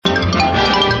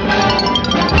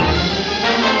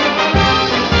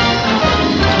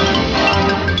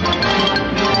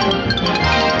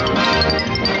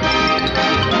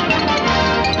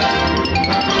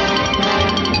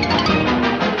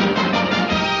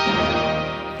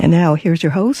And now, here's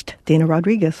your host, Dana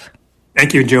Rodriguez.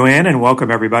 Thank you, Joanne, and welcome,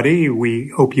 everybody. We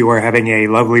hope you are having a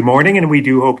lovely morning, and we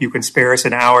do hope you can spare us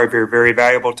an hour of your very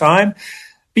valuable time,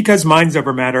 because Minds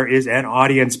Over Matter is an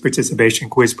audience participation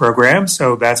quiz program,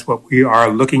 so that's what we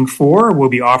are looking for. We'll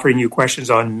be offering you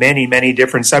questions on many, many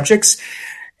different subjects,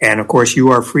 and of course, you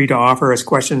are free to offer us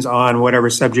questions on whatever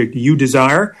subject you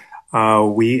desire.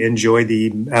 We enjoy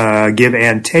the give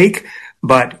and take,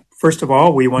 but first of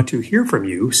all, we want to hear from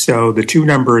you, so the two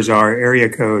numbers are area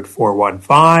code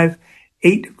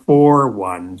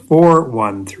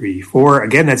 415-841-4134.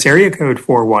 Again, that's area code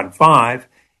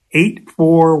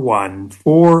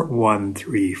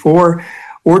 415-841-4134.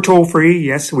 Or toll free.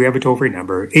 Yes, we have a toll free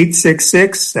number,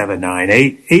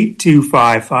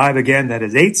 866-798-8255. Again, that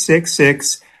is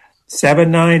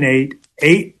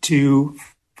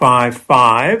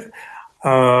 866-798-8255.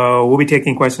 We'll be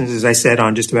taking questions, as I said,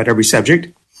 on just about every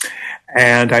subject.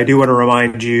 And I do want to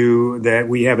remind you that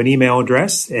we have an email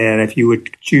address, and if you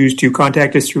would choose to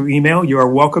contact us through email, you are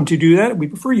welcome to do that. We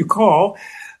prefer you call,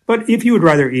 but if you would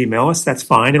rather email us, that's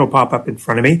fine. It'll pop up in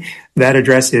front of me. That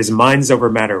address is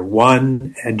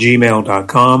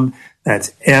mindsovermatter1@gmail.com.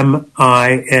 That's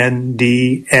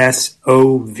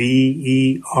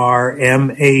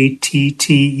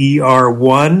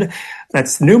MINDSOVERMATTER1.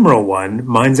 That's the numeral 1,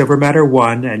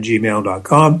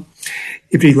 mindsovermatter1@gmail.com.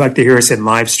 If you'd like to hear us in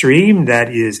live stream,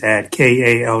 that is at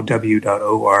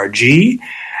kalw.org.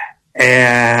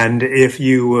 And if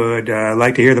you would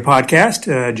like to hear the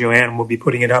podcast, Joanne will be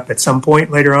putting it up at some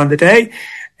point later on today,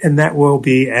 and that will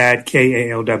be at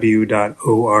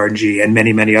kalw.org and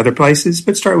many, many other places,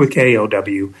 but start with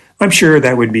KALW. I'm sure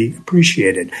that would be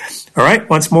appreciated. All right,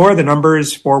 once more, the number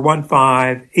is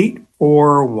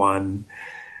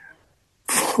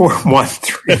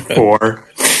 415-841-4134.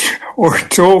 Or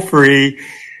toll free,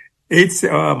 it's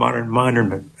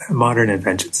modern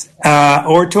inventions.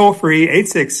 Or toll free,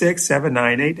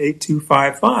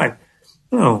 866-798-8255.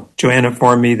 Oh, Joanne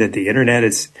informed me that the internet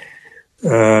is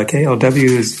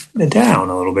KLW is down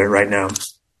a little bit right now,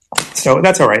 so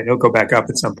that's all right. It'll go back up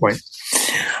at some point.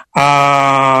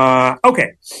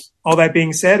 Okay. All that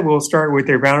being said, we'll start with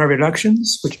the round of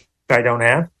introductions, which I don't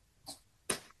have.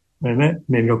 Wait a minute,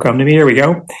 maybe it'll come to me. Here we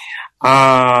go.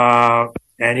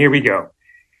 And here we go.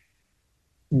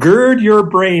 Gird your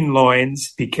brain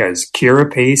loins, because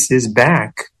Kira Pace is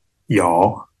back,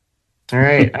 y'all. All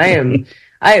right. I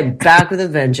am back with a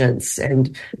vengeance.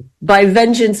 And by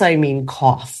vengeance, I mean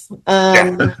cough.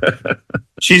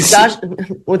 She's Josh,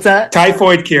 what's that?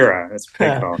 Typhoid Kira. That's what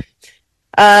they call it.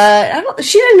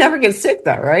 She didn't never get sick,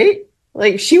 though, right?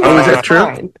 Like, she was is that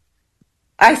fine. True?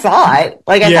 I thought.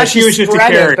 Like, I thought she was just a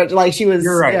carrier, but like she was.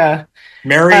 You're right. Yeah.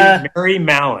 Mary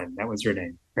Mallon. That was her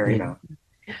name. Mary Mallon.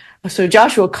 So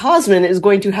Joshua Cosman is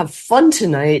going to have fun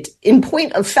tonight. In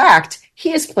point of fact,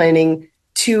 he is planning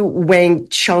to Wang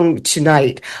Chung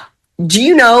tonight. Do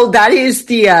you know that is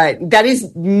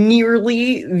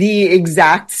nearly the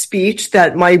exact speech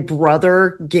that my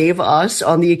brother gave us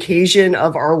on the occasion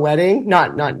of our wedding?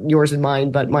 Not yours and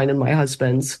mine, but mine and my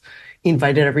husband's. He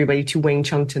invited everybody to Wang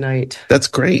Chung tonight. That's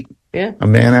great. Yeah. A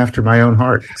man after my own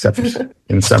heart, except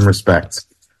in some respects.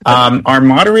 Our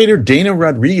moderator, Dana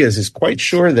Rodriguez, is quite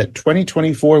sure that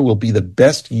 2024 will be the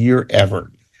best year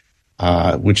ever,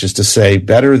 which is to say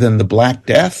better than the Black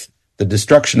Death, the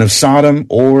destruction of Sodom,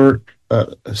 or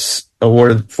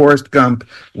Forrest Gump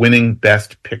winning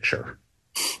Best Picture.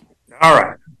 All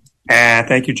right.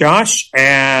 Thank you, Josh.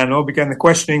 And we'll begin the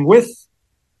questioning with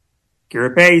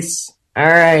Kira Pace. All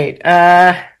right.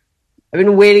 I've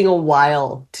been waiting a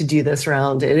while to do this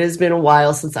round. It has been a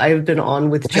while since I've been on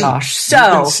with Josh.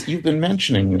 So you've been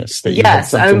mentioning this. That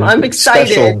yes, I'm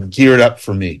excited. Special geared up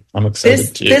for me. I'm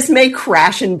excited too. This may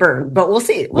crash and burn, but we'll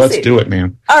see. Let's do it,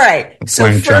 man. All right. So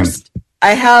first,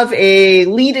 I have a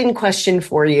lead-in question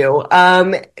for you.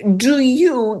 Do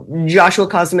you, Joshua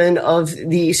Cosman of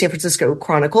the San Francisco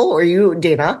Chronicle, or you,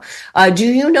 Dana, do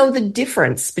you know the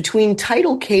difference between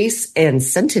title case and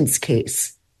sentence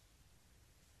case?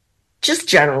 Just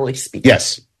generally speaking.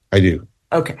 Yes, I do.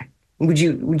 Okay. Would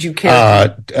you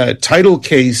care? Title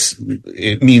case,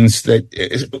 it means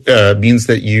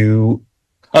that you.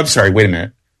 I'm sorry. Wait a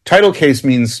minute. Title case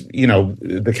means,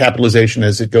 the capitalization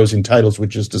as it goes in titles,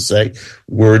 which is to say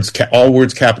all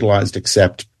words capitalized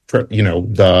except, the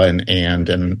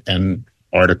and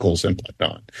articles and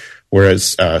whatnot.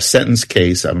 Whereas sentence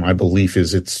case, my belief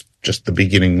is it's just the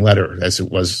beginning letter as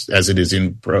it is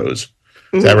in prose.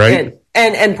 Is that right?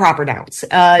 And proper nouns.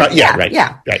 Right.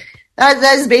 Yeah.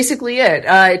 That is basically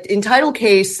it. In title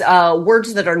case,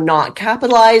 words that are not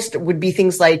capitalized would be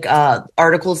things like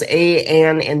articles a,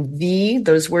 an, and the.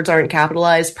 Those words aren't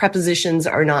capitalized. Prepositions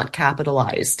are not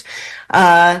capitalized.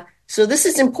 So this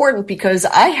is important because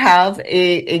I have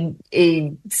a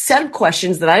set of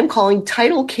questions that I'm calling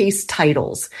title case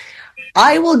titles.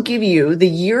 I will give you the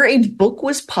year a book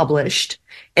was published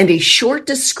and a short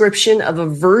description of a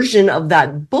version of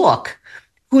that book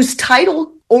whose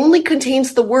title only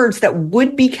contains the words that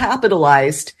would be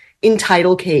capitalized in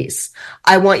title case.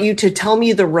 I want you to tell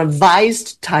me the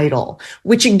revised title,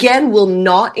 which again will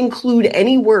not include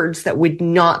any words that would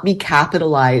not be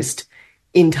capitalized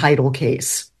in title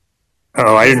case.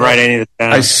 Oh, I didn't write any of this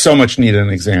down. I so much need an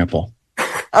example.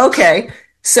 Okay.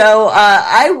 So,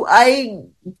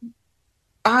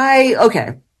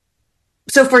 okay.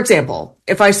 So, for example,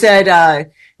 if I said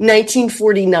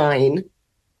 1949,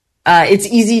 it's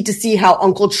easy to see how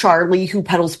Uncle Charlie, who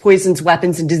peddles poisons,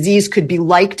 weapons, and disease, could be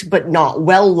liked but not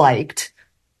well liked.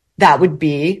 That would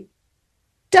be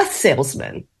Death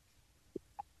Salesman.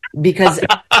 Because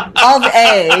of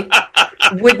A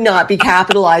would not be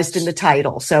capitalized in the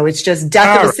title. So it's just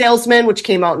Death of a Salesman, which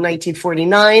came out in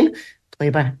 1949,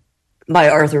 played by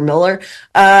Arthur Miller.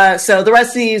 So the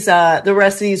rest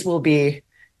of these will be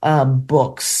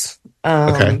books.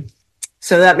 Okay.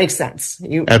 So that makes sense.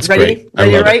 That's ready? Great.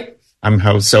 Ready to write?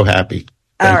 I'm so happy.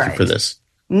 Thank you for this.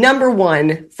 Number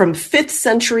 1 from 5th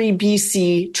century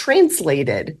BC,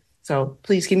 translated. So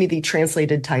please give me the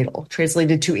translated title.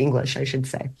 Translated to English, I should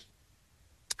say.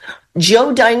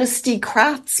 Zhou Dynasty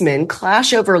craftsmen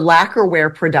clash over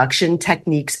lacquerware production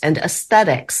techniques and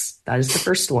aesthetics. That is the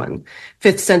first one.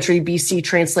 5th century BC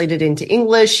translated into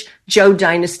English. Zhou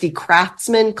Dynasty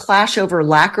craftsmen clash over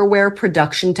lacquerware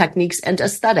production techniques and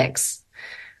aesthetics.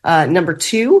 Number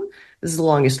 2, this is the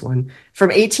longest one. From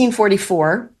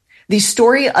 1844, the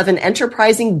story of an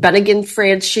enterprising Bennigan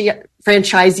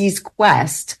franchisee's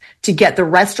quest to get the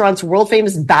restaurant's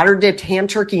world-famous batter-dipped ham,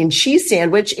 turkey, and cheese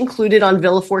sandwich included on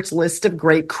Villefort's list of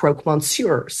great croque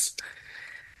monsieurs.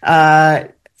 From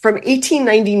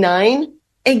 1899,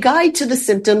 a guide to the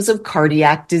symptoms of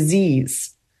cardiac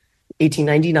disease.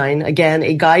 1899, again,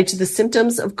 a guide to the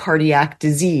symptoms of cardiac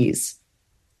disease.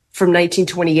 From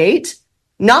 1928,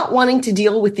 not wanting to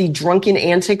deal with the drunken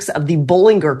antics of the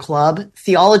Bollinger Club,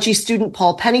 theology student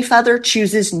Paul Pennyfeather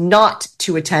chooses not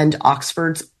to attend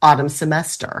Oxford's autumn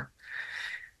semester.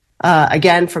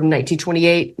 Again, from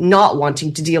 1928, not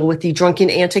wanting to deal with the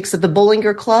drunken antics of the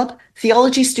Bollinger Club,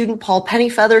 theology student Paul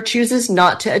Pennyfeather chooses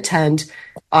not to attend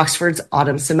Oxford's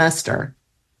autumn semester.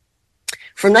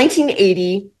 From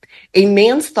 1980, a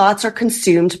man's thoughts are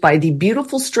consumed by the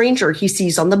beautiful stranger he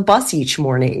sees on the bus each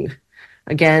morning.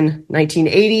 Again,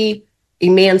 1980, a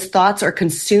man's thoughts are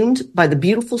consumed by the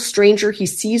beautiful stranger he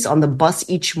sees on the bus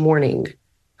each morning.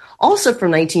 Also from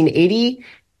 1980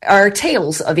 are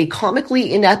tales of a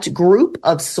comically inept group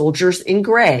of soldiers in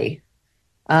gray.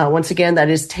 Once again, that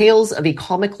is tales of a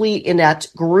comically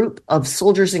inept group of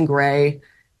soldiers in gray.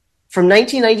 From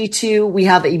 1992, we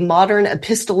have a modern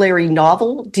epistolary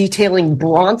novel detailing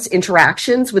Braunt's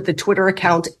interactions with the Twitter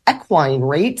account Equine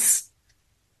Rates.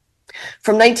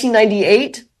 From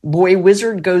 1998, Boy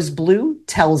Wizard Goes Blue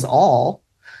tells all.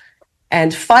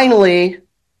 And finally,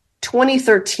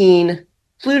 2013,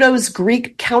 Pluto's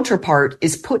Greek counterpart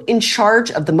is put in charge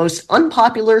of the most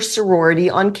unpopular sorority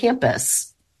on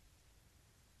campus.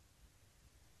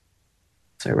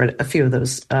 So I read a few of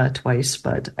those twice,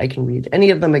 but I can read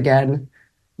any of them again.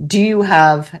 Do you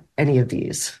have any of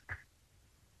these?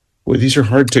 Well, these are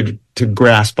hard to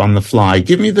grasp on the fly.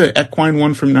 Give me the equine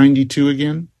one from 92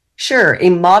 again. Sure. A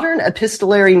modern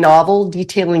epistolary novel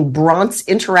detailing Braunt's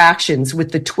interactions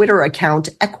with the Twitter account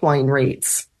Equine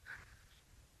Rates.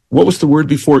 What was the word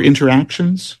before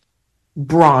interactions?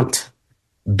 Braunt.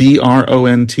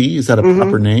 Bront. Is that a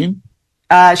proper name?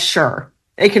 Sure.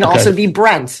 It can also be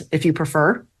Brent if you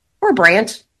prefer. Or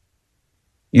Brant.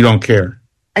 You don't care?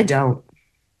 I don't.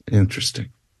 Interesting.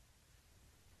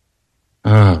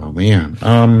 Oh, man.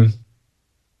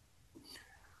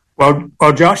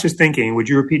 While Josh is thinking, would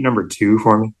you repeat number 2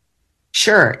 for me?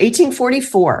 Sure.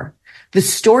 1844. The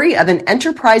story of an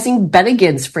enterprising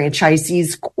Bennigan's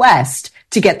franchisee's quest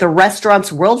to get the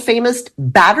restaurant's world-famous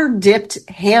batter-dipped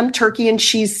ham, turkey, and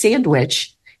cheese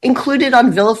sandwich included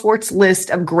on Villefort's list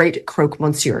of great croque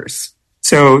monsieurs.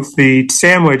 So the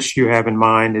sandwich you have in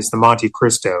mind is the Monte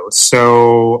Cristo.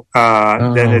 So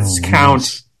then it's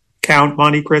Count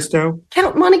Monte Cristo?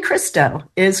 Count Monte Cristo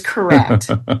is correct.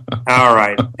 All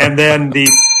right. And then the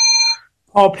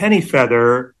Paul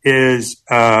Pennyfeather is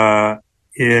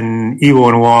in Evil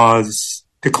and Waz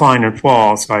Decline and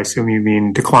Fall. So I assume you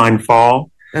mean Decline Fall.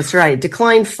 That's right.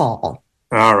 Decline fall.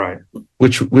 All right.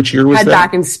 Which year was Head that?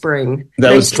 back in spring.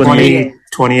 That was 28.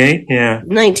 28? Yeah.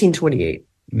 1928.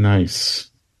 Nice.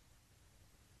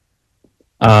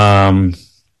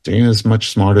 Dana's much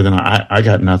smarter than I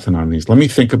got nothing on these. Let me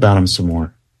think about them some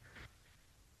more.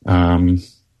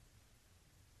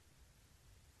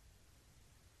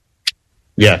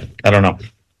 Yeah, I don't know.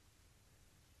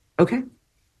 Okay.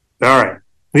 All right.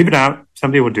 Leave it out.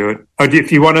 Somebody will do it. Oh,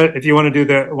 if you want to do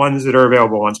the ones that are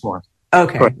available once more.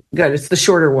 Okay, good. It's the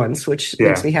shorter ones, which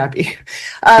makes me happy.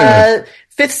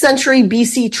 5th century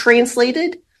BC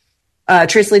translated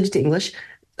to English.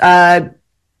 It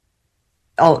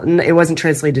wasn't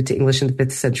translated to English in the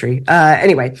 5th century.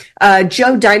 Anyway,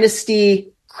 Zhou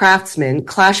Dynasty craftsmen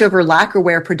clash over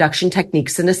lacquerware production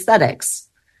techniques and aesthetics.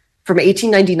 From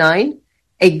 1899,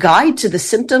 A Guide to the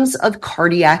Symptoms of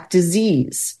Cardiac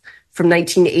Disease. From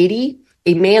 1980,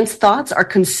 A Man's Thoughts Are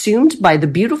Consumed by the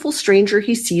Beautiful Stranger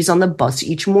He Sees on the Bus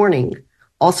Each Morning.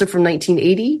 Also from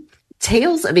 1980,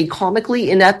 Tales of a Comically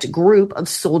Inept Group of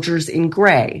Soldiers in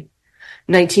Gray.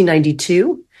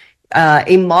 1992,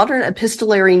 a modern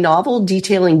epistolary novel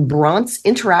detailing Brandt's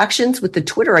interactions with the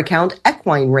Twitter account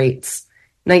Equine Rates.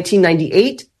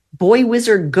 1998, Boy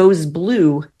Wizard Goes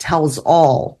Blue Tells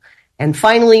All. And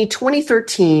finally,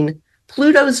 2013,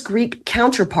 Pluto's Greek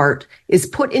counterpart is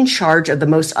put in charge of the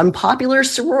most unpopular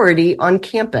sorority on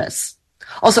campus.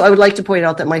 Also, I would like to point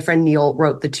out that my friend Neil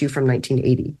wrote the two from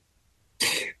 1980.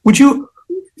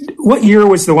 What year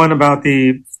was the one about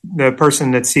the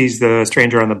person that sees the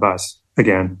stranger on the bus?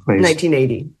 Again, please.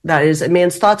 1980. That is, A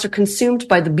Man's Thoughts Are Consumed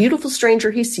by the Beautiful Stranger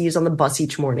He Sees on the Bus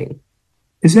Each Morning.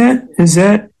 Is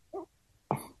that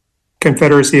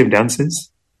Confederacy of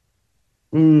Dunces?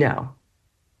 No.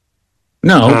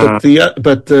 No,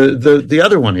 but the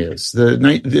other one is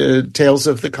the Tales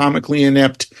of the Comically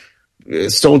Inept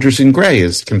Soldiers in Gray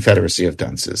is Confederacy of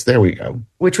Dunces. There we go.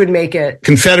 Which would make it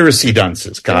Confederacy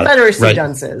Dunces. Confederacy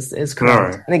Dunces is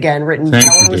correct. Right. And again, written by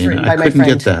my friend.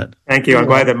 Get that. Thank you. I'm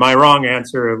glad that my wrong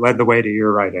answer led the way to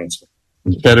your right answer.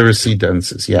 Confederacy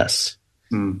Dunces. Yes.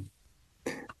 All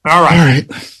right.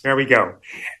 There we go.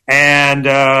 And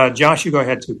Josh, you go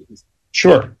ahead too, please.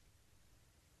 Sure.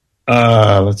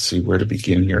 Let's see where to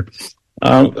begin here.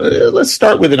 Let's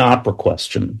start with an opera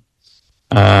question.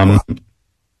 In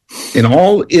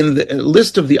the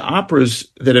list of the operas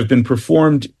that have been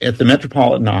performed at the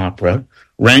Metropolitan Opera,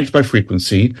 ranked by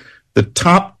frequency, the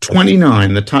top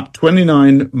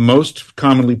 29 most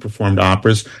commonly performed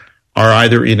operas are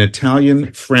either in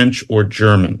Italian, French, or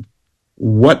German.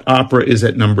 What opera is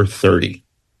at number 30?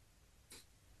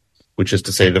 Which is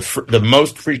to say the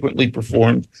most frequently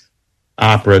performed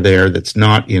opera there that's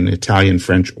not in Italian,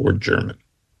 French, or German.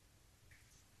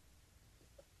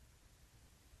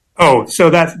 Oh,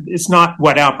 so it's not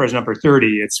what opera is number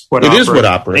 30. It's what opera.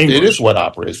 It is what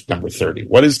opera is number 30.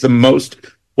 What is the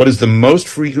most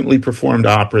frequently performed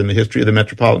opera in the history of the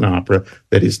Metropolitan Opera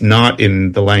that is not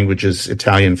in the languages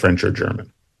Italian, French, or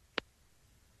German?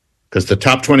 Because the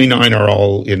top 29 are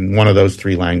all in one of those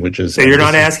three languages. So you're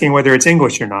not asking whether it's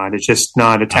English or not. It's just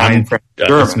not Italian, French, or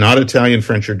German. It's not Italian,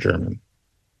 French, or German.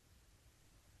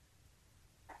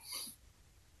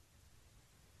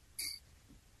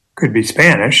 Could be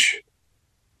Spanish.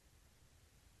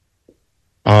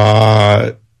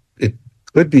 It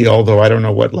could be, although I don't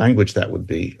know what language that would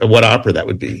be, or what opera that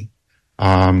would be.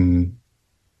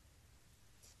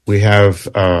 We have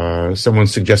someone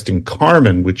suggesting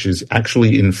Carmen, which is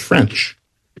actually in French,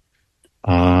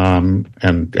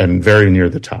 and very near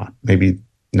the top, maybe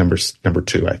number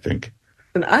 2, I think.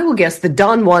 And I will guess the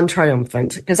Don Juan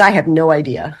Triumphant, because I have no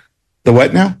idea. The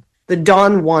what now? The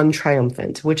Don Juan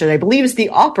Triumphant, which I believe is the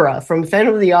opera from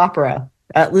Phantom of the Opera,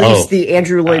 at least the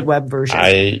Andrew Lloyd Webber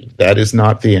version. That is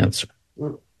not the answer.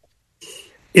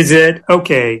 Is it,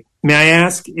 okay, may I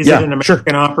ask, is it an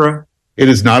American opera? It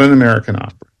is not an American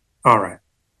opera. All right.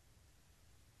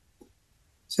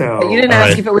 So you didn't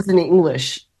ask if it was in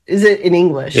English. Is it in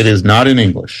English? It is not in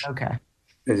English. Okay.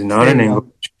 It is not in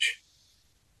English.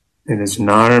 It is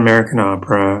not an American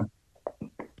opera.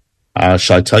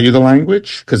 Shall I tell you the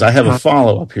language? Because I have a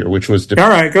follow-up here, which was... All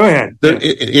right, go ahead.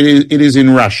 It is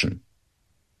in Russian.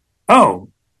 Oh.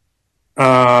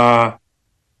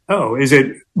 Is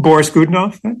it Boris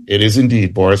Godunov then? It is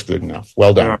indeed Boris Godunov.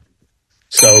 Well done.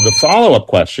 So the follow-up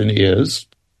question is,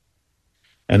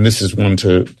 and this is one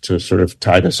to sort of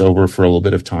tide us over for a little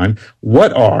bit of time,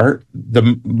 what are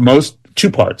the most... Two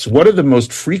parts. What are the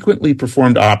most frequently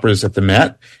performed operas at the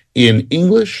Met in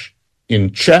English,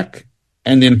 in Czech,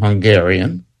 and in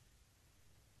Hungarian?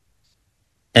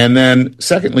 And then,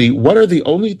 secondly, what are the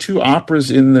only two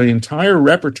operas in the entire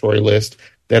repertory list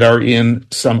that are in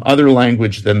some other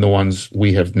language than the ones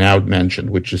we have now mentioned,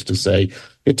 which is to say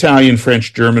Italian,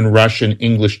 French, German, Russian,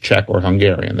 English, Czech, or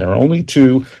Hungarian? There are only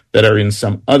two that are in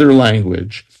some other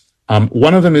language.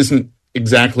 One of them isn't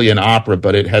exactly an opera,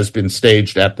 but it has been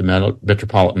staged at the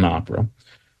Metropolitan Opera.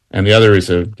 And the other is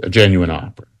a genuine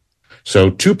opera. So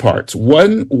 2 parts.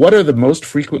 One, what are the most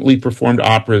frequently performed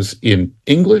operas in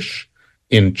English,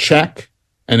 in Czech,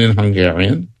 and in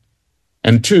Hungarian?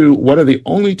 And 2, what are the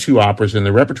only 2 operas in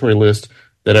the repertory list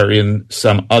that are in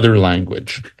some other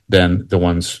language than the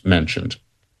ones mentioned?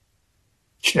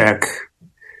 Czech.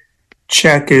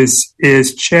 Czech is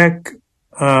Czech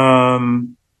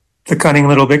The Cunning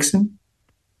Little Vixen?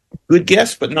 Good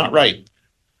guess, but not right.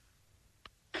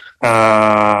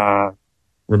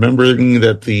 Remembering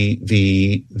that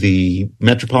the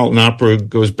Metropolitan Opera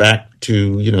goes back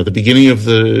to the beginning of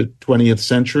the 20th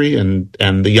century, and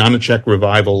the Janacek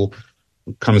revival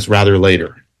comes rather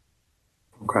later.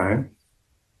 Okay.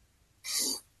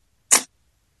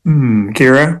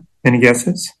 Kira, any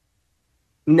guesses?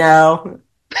 No.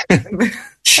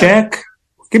 Czech.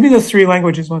 Give me the 3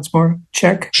 languages once more.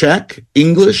 Czech,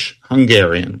 English,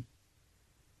 Hungarian.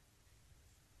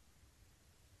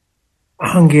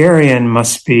 Hungarian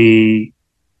must be.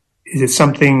 Is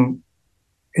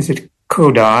it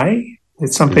Kodai?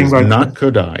 It's something like not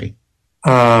Kodai.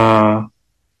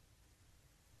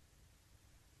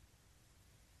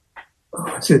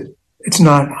 It's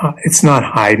not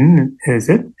Haydn, is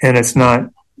it? And it's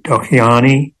not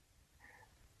Dokiani.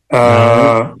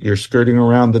 No, you're skirting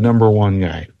around the number 1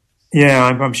 guy. Yeah,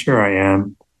 I'm sure I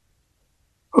am.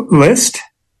 Liszt?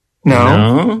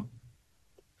 No.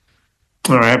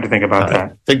 All right, I have to think about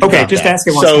that. Ask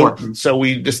it once more. So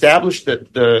we established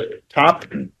that the top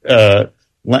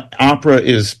opera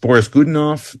is Boris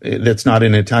Godunov. That's not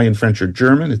in Italian, French, or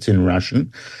German. It's in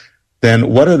Russian. Then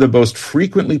what are the most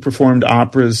frequently performed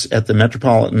operas at the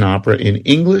Metropolitan Opera in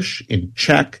English, in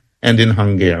Czech, and in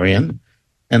Hungarian?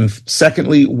 And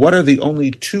secondly, what are the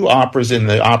only 2 operas in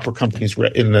the opera company's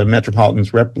in the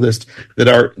Metropolitan's rep list that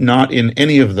are not in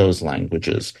any of those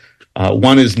languages?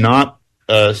 One is not,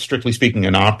 strictly speaking,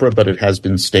 an opera, but it has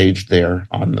been staged there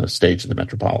on the stage of the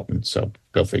Metropolitan. So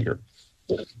go figure.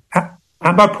 How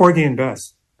about Porgy and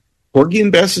Bess? Porgy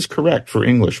and Bess is correct for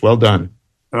English. Well done.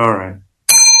 All right.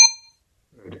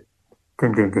 Good.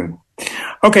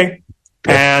 Okay.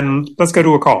 Good. And let's go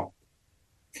to a call.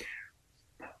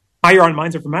 Hi, you're on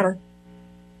Minds Over Matter.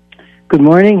 Good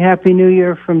morning. Happy New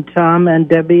Year from Tom and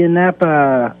Debbie in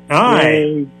Napa. Hi.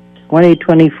 Yay,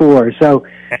 2024. So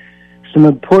some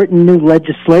important new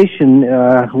legislation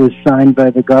was signed by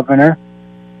the governor,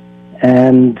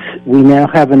 and we now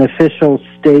have an official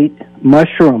state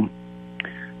mushroom.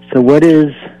 So what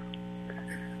is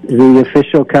the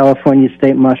official California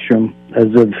state mushroom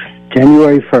as of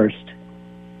January 1st?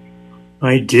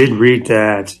 I did read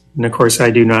that. And of course,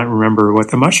 I do not remember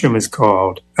what the mushroom is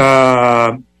called.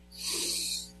 Does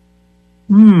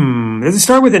it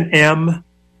start with an M?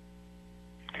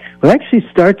 Well, it actually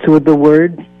starts with the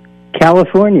word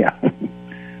California.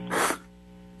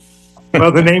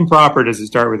 Well, the name proper, does it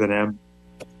start with an M?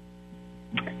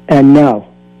 And no.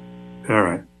 All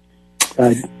right.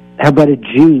 How about a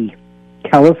G?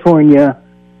 California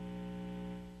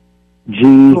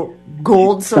G.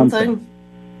 Gold something?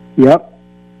 Yep.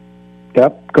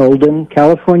 Golden.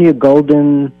 California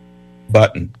Golden.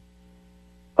 Button.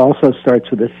 Also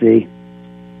starts with a C.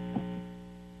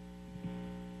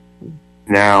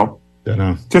 No.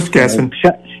 Dunno. Just guessing.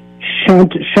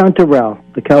 Chanterelle.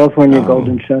 The California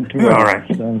Golden Chanterelle. All right.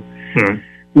 So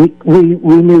we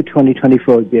knew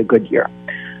 2024 would be a good year.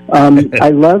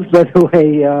 I love, by the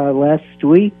way, last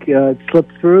week it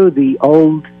slipped through the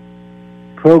old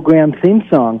program theme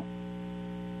song.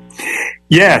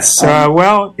 Yes.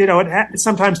 Well, it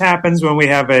sometimes happens when we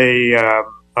have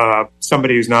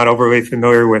somebody who's not overly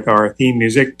familiar with our theme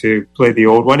music to play the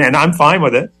old one, and I'm fine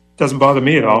with it. Doesn't bother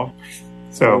me at all.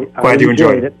 So glad you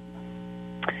enjoyed it.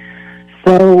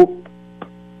 So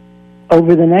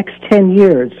over the next 10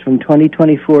 years, from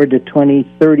 2024 to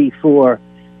 2034,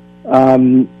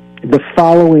 the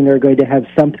following are going to have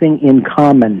something in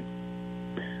common: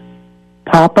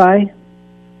 Popeye,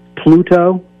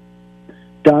 Pluto,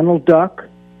 Donald Duck,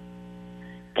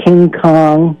 King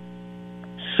Kong,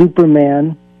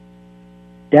 Superman,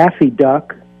 Daffy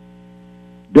Duck,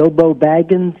 Bilbo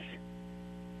Baggins,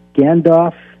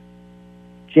 Gandalf,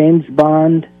 James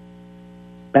Bond,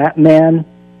 Batman,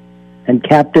 and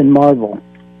Captain Marvel.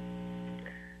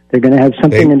 They're going to have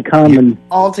something in common.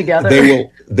 All together?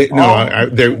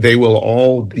 They will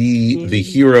all be the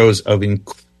heroes of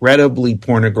incredibly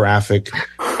pornographic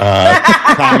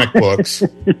comic books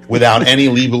without any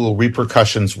legal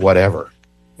repercussions whatever.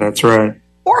 That's right.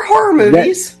 Or horror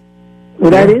movies.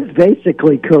 That is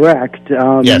basically correct.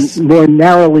 Yes. More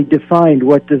narrowly defined,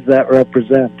 what does that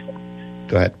represent?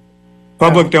 Go ahead.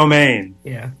 Public domain.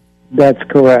 Yeah. That's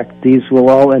correct. These will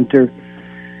all enter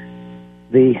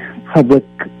the public,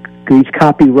 these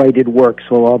copyrighted works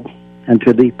will all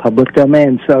enter the public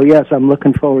domain. So, yes, I'm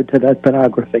looking forward to that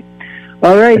pornography.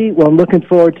 All righty. Well, I'm looking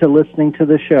forward to listening to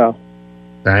the show.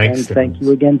 Thanks. And thank you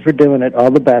again for doing it.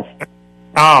 All the best.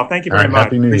 Oh, thank you very much.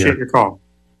 Happy New Appreciate Year. your call.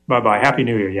 Bye-bye. Happy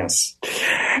New Year, yes.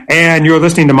 And you're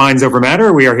listening to Minds Over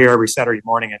Matter. We are here every Saturday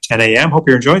morning at 10 a.m. Hope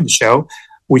you're enjoying the show.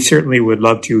 We certainly would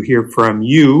love to hear from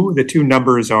you. The two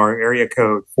numbers are area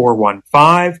code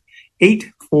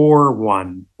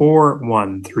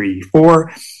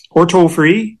 415-841-4134 or toll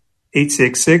free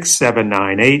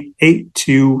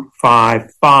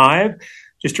 866-798-8255.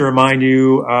 Just to remind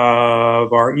you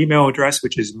of our email address,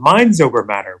 which is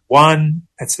mindsovermatter1,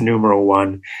 that's the numeral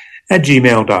 1, at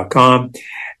gmail.com.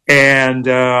 And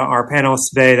our panelists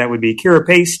today, that would be Kira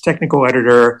Pace, technical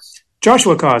editor,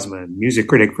 Joshua Cosman, music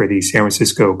critic for the San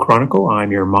Francisco Chronicle.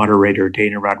 I'm your moderator,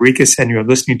 Dana Rodriguez, and you're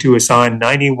listening to us on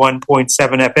 91.7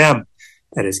 FM.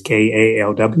 That is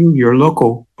KALW, your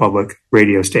local public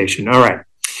radio station. All right.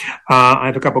 I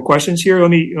have a couple questions here. Let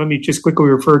me just quickly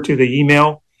refer to the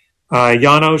email.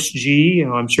 Janos G,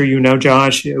 I'm sure you know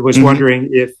Josh, was wondering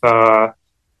if the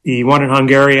one in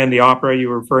Hungarian, the opera you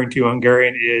were referring to,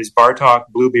 Hungarian, is Bartók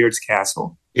Bluebeard's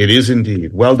Castle. It is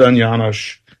indeed. Well done,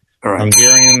 Janos. All right.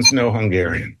 Hungarians, no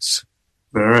Hungarians.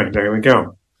 All right, there we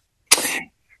go.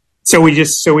 So we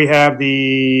have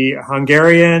the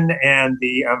Hungarian and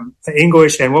the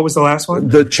English, and what was the last one?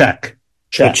 The Czech.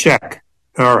 The Czech.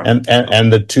 All right.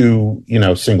 And the two,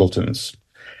 singletons.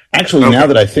 Actually, now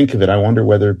that I think of it, I wonder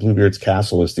whether Bluebeard's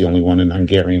Castle is the only one in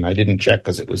Hungarian. I didn't check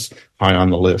because it was high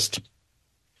on the list.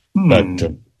 But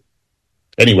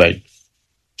anyway,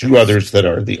 two others that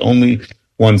are the only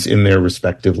ones in their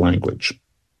respective language.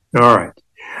 All right.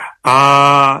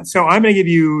 So I'm going to give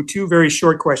you two very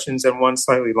short questions and one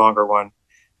slightly longer one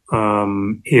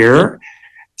here.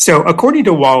 So according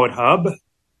to Wallet Hub,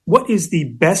 what is the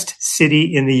best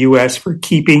city in the U.S. for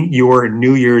keeping your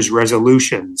New Year's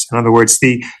resolutions? In other words,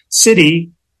 the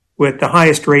city with the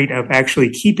highest rate of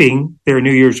actually keeping their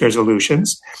New Year's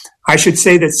resolutions. I should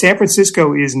say that San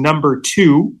Francisco is number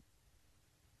 2.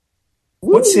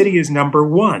 What city is number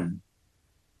 1?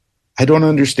 I don't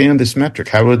understand this metric.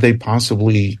 How would they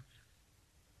possibly?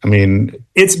 I mean,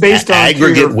 it's based on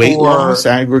aggregate weight loss,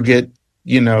 aggregate,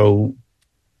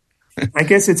 I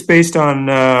guess it's based on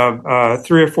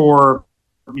 3 or 4,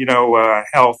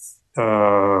 health,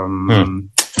 blah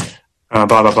blah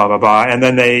blah blah blah, and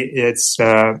then they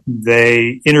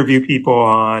interview people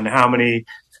on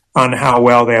how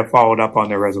well they have followed up on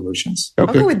their resolutions. Okay.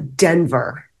 I'll go with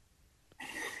Denver.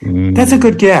 That's a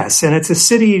good guess, and it's a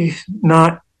city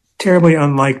not terribly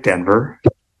unlike Denver.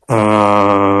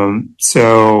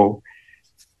 So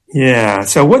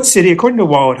what city, according to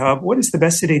Wallet Hub, what is the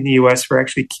best city in the U.S. for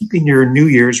actually keeping your New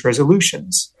Year's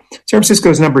resolutions? San Francisco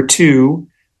is number 2.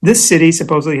 This city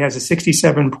supposedly has a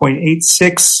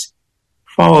 67.86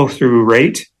 follow-through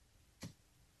rate.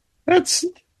 That's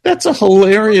a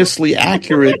hilariously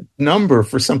accurate number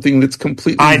for something that's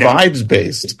completely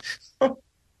vibes-based.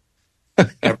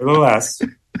 Nevertheless.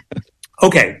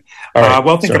 Okay. Right,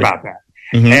 well, think about that.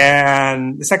 Mm-hmm.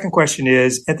 And the second question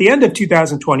is, at the end of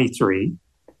 2023,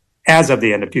 as of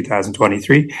the end of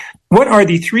 2023, what are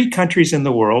the 3 countries in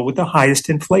the world with the highest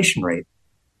inflation rate?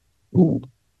 Ooh.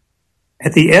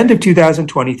 At the end of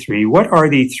 2023, what are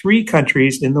the 3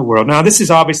 countries in the world? Now, this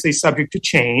is obviously subject to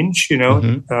change,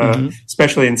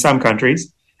 especially in some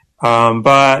countries.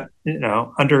 But,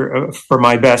 for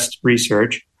my best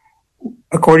research,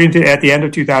 according to at the end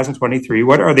of 2023,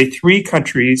 what are the 3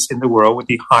 countries in the world with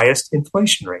the highest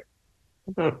inflation rate?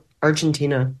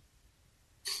 Argentina.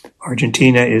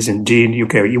 Argentina is indeed,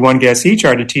 okay, you one guess each.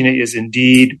 Argentina is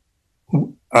indeed,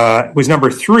 was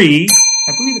number 3.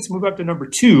 I believe it's moved up to number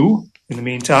 2 in the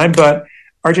meantime, but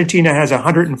Argentina has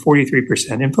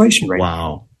 143% inflation rate.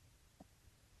 Wow.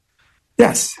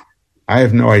 Yes. I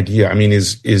have no idea. I mean,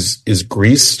 is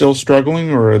Greece still struggling,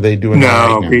 or are they doing no,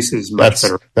 right now? Greece is much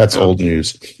better. That's old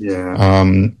news. Yeah.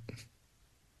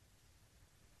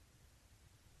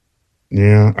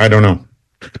 Yeah, I don't know.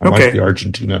 I like the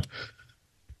Argentina.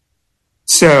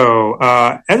 So,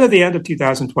 as of the end of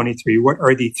 2023, what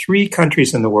are the 3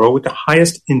 countries in the world with the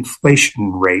highest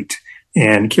inflation rate?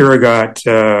 And Kira got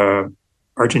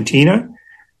Argentina,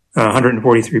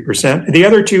 143%. The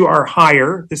other two are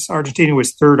higher. Argentina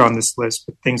was third on this list,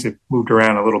 but things have moved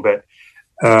around a little bit.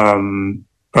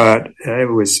 But it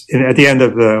was at the end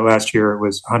of the last year, it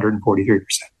was 143%.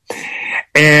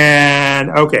 And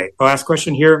okay, the last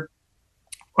question here.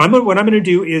 What I'm going to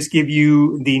do is give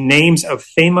you the names of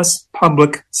famous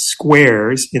public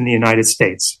squares in the United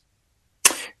States.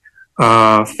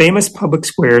 Famous public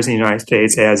squares in the United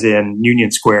States, as in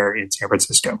Union Square in San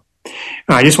Francisco.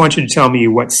 I just want you to tell me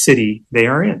what city they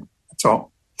are in. That's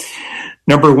all.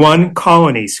 Number 1,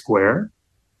 Colony Square.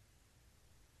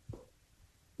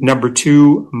 Number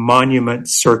 2, Monument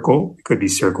Circle. It could be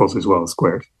circles as well as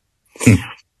squares.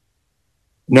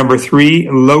 Number 3,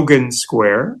 Logan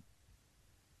Square.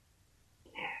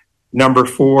 Number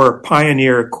 4,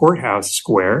 Pioneer Courthouse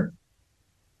Square.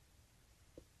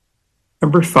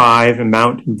 Number 5,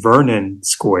 Mount Vernon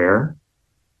Square.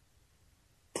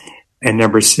 And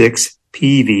number 6,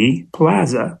 Peavey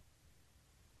Plaza.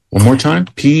 One more time.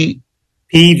 Peavey,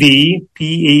 Peavey.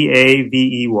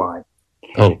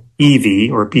 Oh. Peavey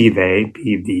or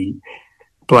Peavey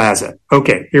Plaza.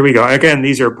 Okay, here we go. Again,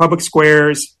 these are public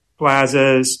squares,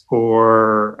 plazas,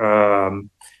 or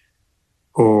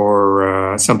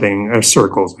something,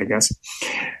 circles, I guess.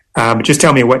 But just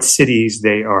tell me what cities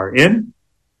they are in.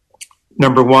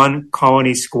 Number 1,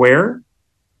 Colony Square.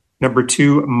 Number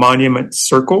 2, Monument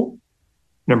Circle.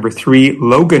 Number 3,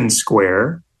 Logan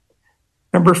Square.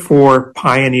 Number 4,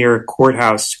 Pioneer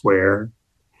Courthouse Square.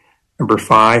 Number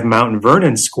 5, Mount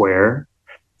Vernon Square.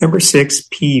 Number 6,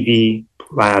 Peavey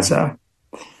Plaza.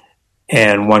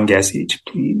 And one guess each,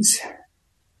 please.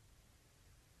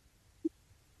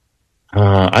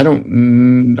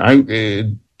 Joanne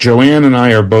and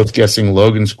I are both guessing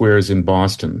Logan Square is in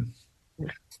Boston.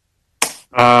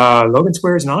 Logan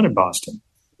Square is not in Boston.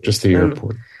 Just the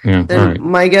airport. Yeah. Then All right.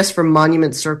 my guess for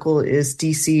Monument Circle is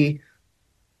DC.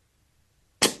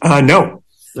 No.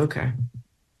 Okay.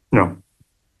 No.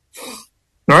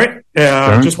 All right.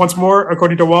 Just once more,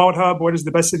 according to Wallet Hub, what is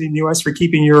the best city in the U.S. for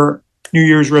keeping your New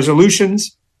Year's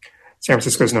resolutions? San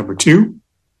Francisco is number 2.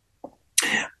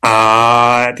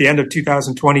 At the end of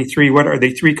 2023, what are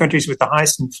the 3 countries with the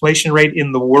highest inflation rate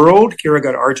in the world? Kira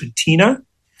got Argentina.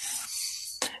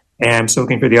 And I'm still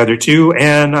looking for the other 2.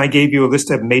 And I gave you a list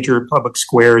of major public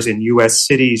squares in U.S.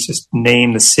 cities. Just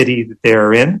name the city that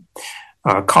they're in.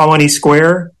 Colony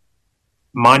Square,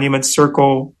 Monument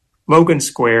Circle, Logan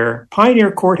Square,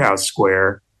 Pioneer Courthouse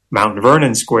Square, Mount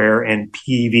Vernon Square, and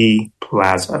Peavey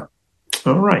Plaza.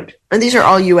 All right. And these are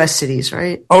all U.S. cities,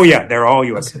 right? Oh, yeah, they're all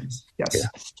U.S. cities. Yes. Yeah.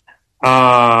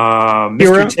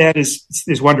 Mr. Ted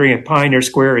is wondering if Pioneer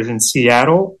Square is in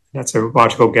Seattle. That's a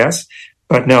logical guess.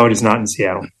 But no, it is not in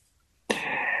Seattle.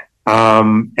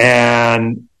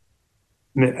 And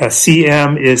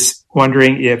CM is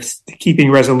wondering if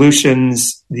keeping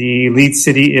resolutions, the lead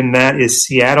city in that is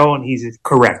Seattle, and he's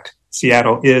correct.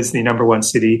 Seattle is the number 1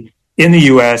 city in the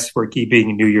U.S. for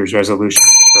keeping New Year's resolutions.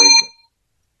 Very good.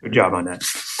 Good job on that.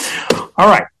 All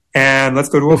right, and let's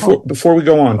go to before we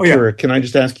go on. Kira, can I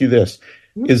just ask you this?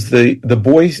 Is the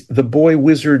boy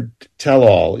wizard tell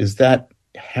all? Is that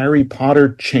Harry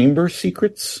Potter Chamber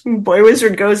Secrets? Boy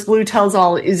Wizard Goes Blue Tells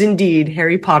All is indeed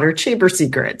Harry Potter Chamber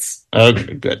Secrets.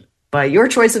 Okay, good. But your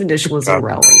choice of initial is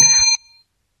irrelevant.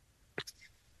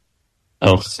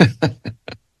 Oh.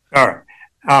 All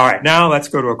right. Now let's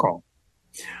go to a call.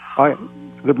 Hi.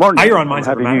 Good morning. Hi, you're on Minds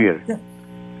Happy Over New Matter. Year.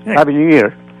 Yeah. Happy New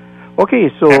Year. Okay,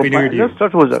 so let's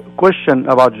start with a question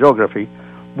about geography.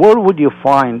 Where would you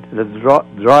find the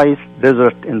driest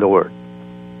desert in the world?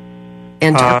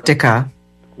 Antarctica.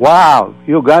 Wow,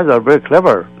 you guys are very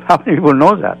clever. How many people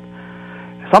know that?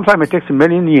 Sometimes it takes a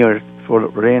million years for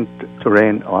rain to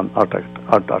rain on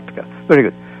Antarctica. Very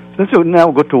good. Let's now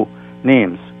go to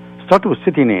names. Start with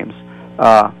city names.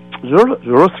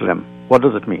 Jerusalem, what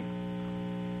does it mean?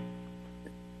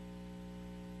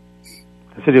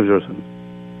 The city of Jerusalem.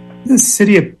 The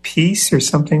city of peace or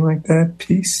something like that?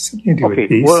 Peace? Something to do with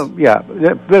peace. Well, yeah,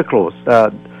 very close.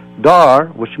 Dar,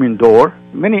 which means door.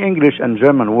 Many English and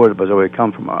German words, by the way,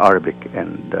 come from Arabic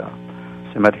and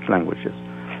Semitic languages.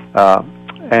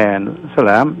 And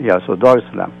Salam, so Dar es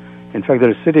Salaam. In fact, there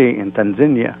is a city in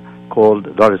Tanzania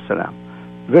called Dar es Salaam.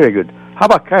 Very good. How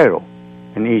about Cairo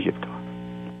in Egypt?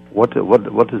 What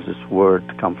does this word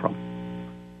come from?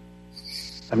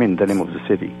 I mean, the name of the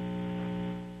city.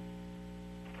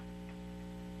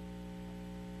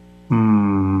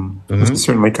 This will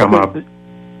certainly come up.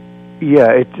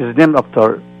 Yeah, it is named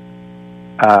after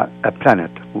a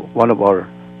planet, one of our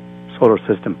solar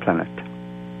system planet.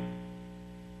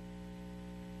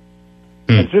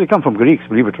 It's really come from Greeks,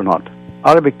 believe it or not.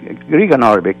 Greek and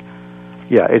Arabic,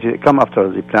 Yeah, it come after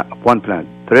the one planet,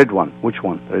 the red one. Which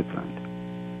one? The red planet.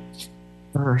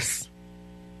 Earth.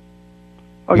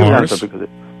 I'll give you an answer because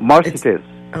Mars it is.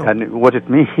 Oh. And what it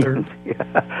means.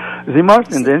 The Mars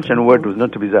in the ancient world was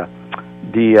not to be the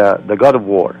god of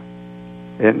war.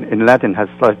 In Latin has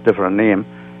slightly different name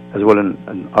as well in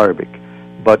Arabic,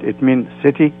 but it means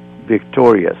city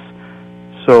victorious.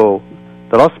 So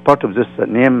the last part of this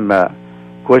name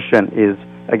question is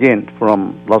again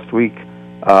from last week.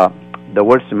 The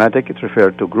word Semitic, it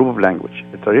refers to group of language.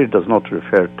 It really does not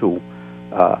refer to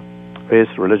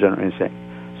race, religion, or anything.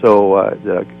 So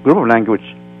the group of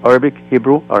language: Arabic,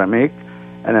 Hebrew, Aramaic,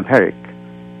 and Amharic.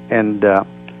 And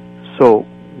so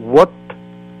what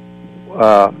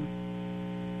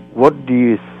do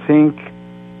you think?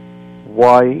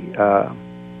 Why?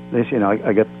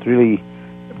 I get really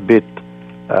a bit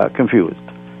confused.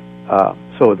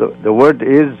 So the word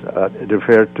is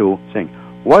referred to saying,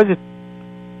 why is it?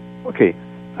 Okay,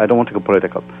 I don't want to go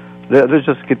political. Let's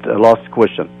just get a last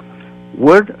question.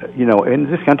 In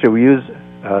this country we use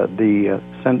the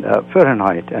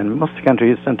Fahrenheit, and most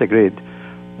countries centigrade.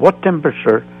 What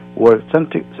temperature where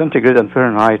centigrade and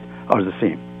Fahrenheit are the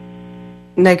same?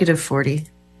 -40.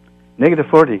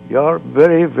 -40. You are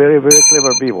very, very, very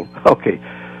clever people. Okay,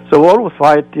 so we always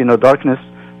fight. Darkness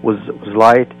was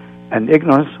light, and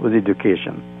ignorance was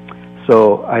education. So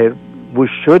we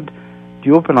should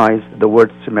deopenize the word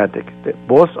Semitic.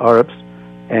 Both Arabs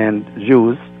and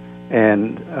Jews, and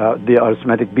they are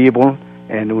Semitic people,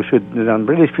 and we should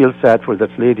really feel sad for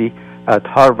that lady at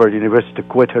Harvard University to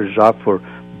quit her job for a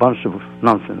bunch of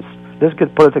nonsense. Let's get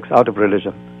politics out of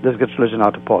religion. Let's get religion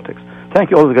out of politics. Thank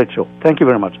you. Always a great show. Thank you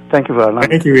very much. Thank you for allowing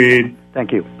me. Thank you, Eid. Thank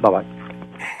you. Bye-bye.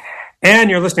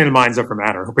 And you're listening to Minds Over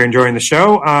Matter. Hope you're enjoying the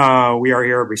show. We are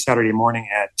here every Saturday morning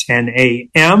at 10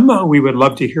 a.m. We would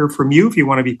love to hear from you if you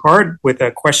want to be part with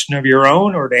a question of your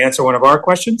own or to answer one of our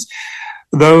questions.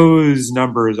 Those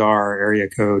numbers are area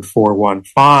code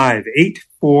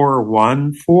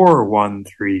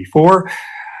 415-841-4134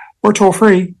 or toll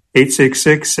free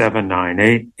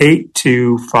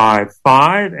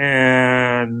 866-798-8255.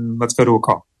 And let's go to a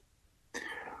call.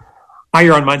 Hi,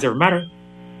 you're on Minds Over Matter.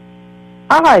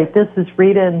 Hi, this is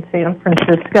Rita in San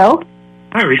Francisco.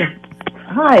 Hi, Rita.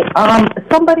 Hi.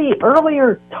 Somebody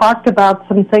earlier talked about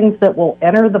some things that will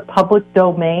enter the public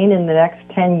domain in the next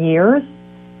 10 years.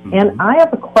 Mm-hmm. And I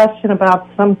have a question about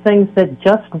some things that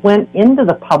just went into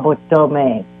the public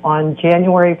domain on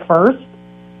January 1st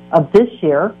of this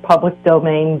year, Public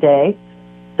Domain Day.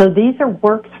 So these are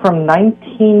works from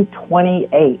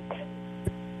 1928.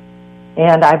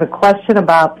 And I have a question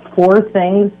about 4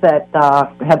 things that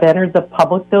have entered the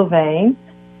public domain.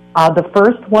 The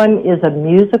first one is a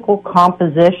musical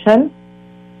composition.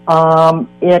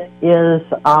 It is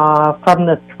from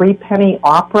the Threepenny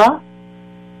Opera.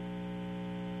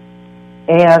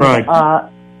 And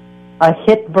a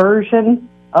hit version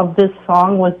of this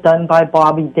song was done by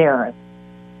Bobby Darin.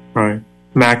 Right.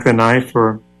 Mac the Knife,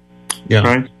 or... Yeah.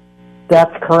 Right?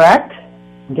 That's correct.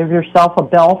 Give yourself a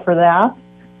bell for that.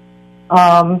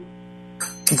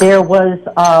 There was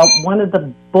one of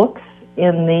the books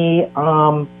in the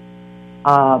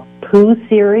Pooh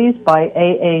series by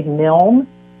A.A. Milne.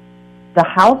 The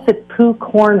House at Pooh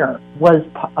Corner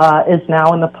is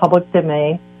now in the public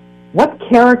domain. What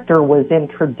character was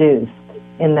introduced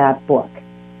in that book?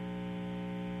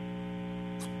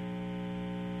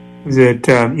 Is it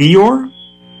Eeyore?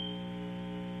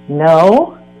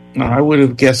 No. I would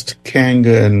have guessed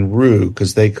Kanga and Roo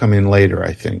because they come in later,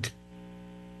 I think.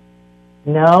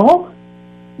 No.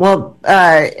 Well,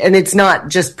 and it's not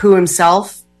just Pooh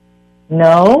himself?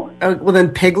 No. Oh, well, then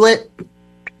Piglet?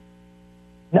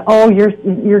 No, you're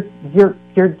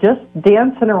just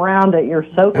dancing around it. You're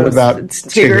so What about it's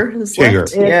Tigger? Tigger.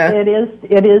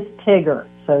 It is Tigger.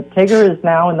 So Tigger is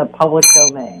now in the public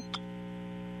domain.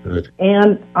 Good.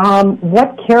 And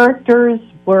what characters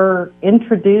were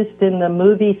introduced in the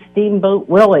movie Steamboat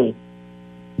Willie?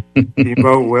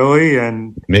 Steamboat Willie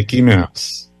and... Mickey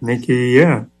Mouse. Mickey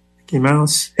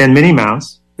Mouse. And Minnie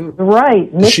Mouse.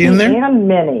 Right. Mickey Is she in there? And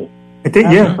Minnie. I think,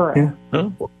 That's correct. Yeah.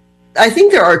 Oh. I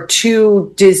think there are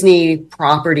 2 Disney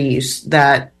properties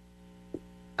that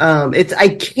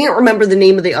I can't remember the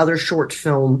name of the other short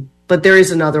film, but there is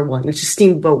another one. It's just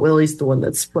Steamboat Willie's the one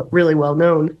that's really well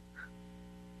known.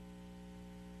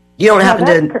 You don't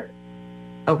happen to...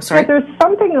 Oh, sorry. Yeah, there's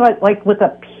something like with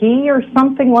a P or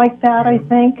something like that, I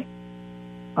think.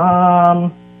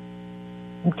 I'm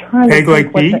trying to Peg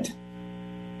think Like Pete?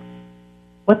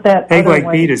 What that Peg other Like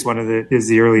one... Pete is one of the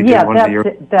early... Yeah, one that's of the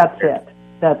it. That's it.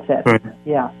 That's it. Right.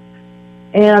 Yeah.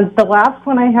 And the last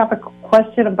one I have a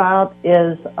question about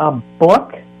is a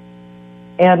book,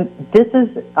 and this is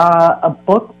a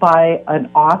book by an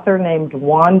author named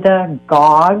Wanda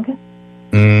Gog.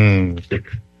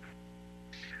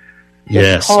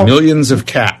 Yes, called Millions of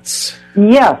Cats.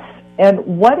 Yes, and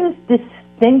what is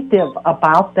distinctive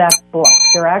about that book?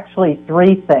 There are actually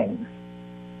three things.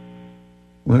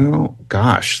 Well,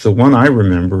 gosh, the one I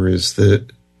remember is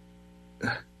that.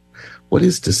 What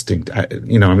is distinct? I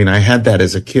had that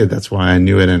as a kid. That's why I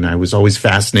knew it, and I was always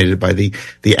fascinated by the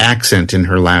accent in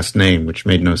her last name, which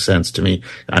made no sense to me.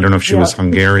 I don't know if she was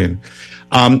Hungarian.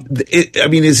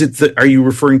 Is it? Are you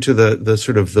referring to the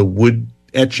sort of the wood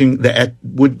etching, the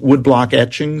wood block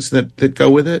etchings that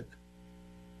go with it?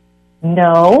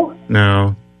 No.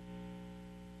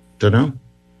 Don't know.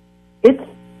 It's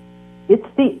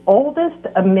the oldest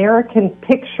American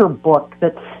picture book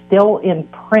that's still in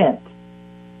print.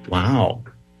 Wow.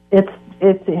 It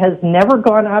has never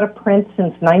gone out of print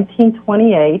since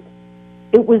 1928.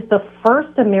 It was the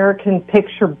first American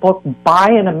picture book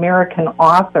by an American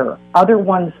author. Other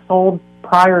ones sold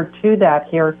prior to that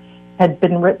here had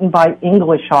been written by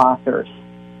English authors.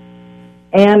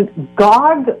 And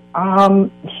Gog,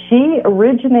 she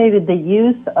originated the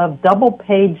use of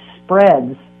double-page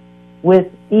spreads with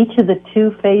each of the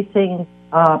two facing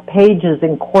pages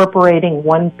incorporating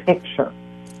one picture.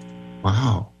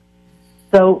 Wow.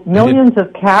 So Millions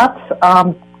of Cats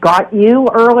got you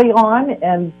early on,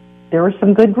 and there were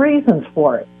some good reasons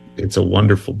for it. It's a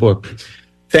wonderful book.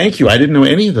 Thank you. I didn't know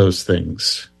any of those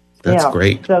things. That's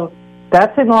great. So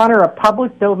that's in honor of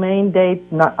Public Domain Day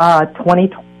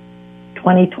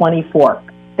 2024.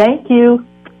 Thank you.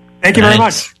 Thank you very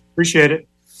much. Appreciate it.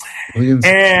 Millions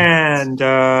and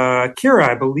Kira,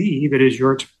 I believe it is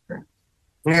your turn.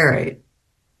 All right.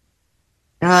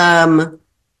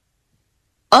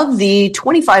 Of the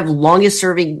 25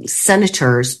 longest-serving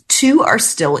senators, 2 are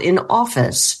still in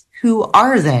office. Who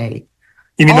are they?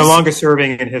 You mean the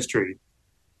longest-serving in history?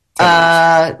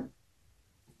 In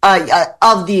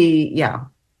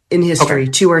history,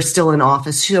 okay. 2 are still in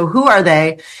office. So who are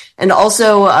they? And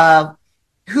also,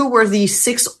 who were the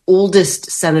 6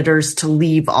 oldest senators to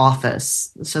leave office?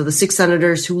 So the 6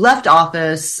 senators who left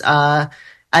office at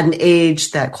an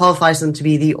age that qualifies them to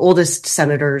be the oldest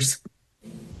senators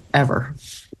ever.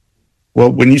 Well,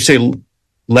 when you say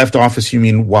left office, you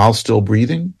mean while still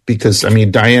breathing? Because,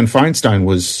 Dianne Feinstein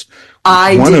was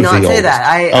one of the oldest. I did not say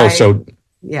that.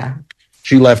 Yeah.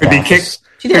 She left office.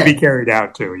 She could be carried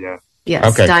out, too, yeah. Yes,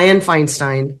 okay. Dianne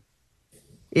Feinstein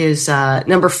is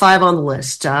number 5 on the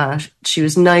list. She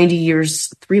was 90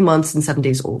 years, 3 months, and 7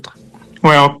 days old.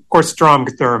 Well, of course, Strom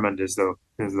Thurmond is the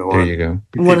one. There you go.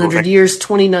 100 years,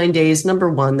 29 days, number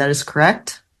 1. That is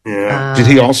correct. Yeah. Did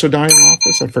he also die in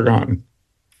office? I've forgotten.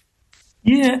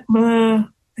 Yeah.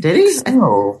 Did he?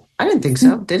 No. I didn't think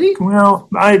so. Did he? Well,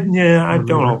 I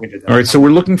don't hold me to that. All right, so we're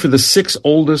looking for the 6th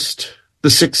oldest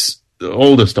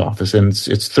office, and it's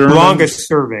Thurmond. Longest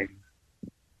serving.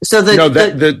 So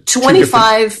the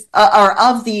 25 are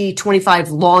of the 25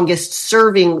 longest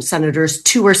serving senators,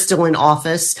 2 are still in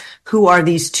office. Who are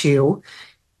these 2?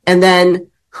 And then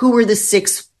who were the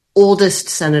 6 oldest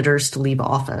senators to leave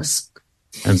office?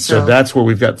 And so that's where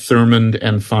we've got Thurmond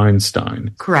and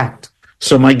Feinstein. Correct.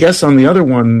 So my guess on the other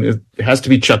one, it has to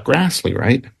be Chuck Grassley,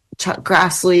 right? Chuck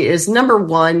Grassley is number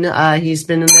 1. He's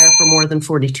been in there for more than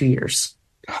 42 years.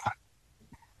 And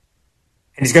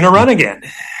he's going to run again.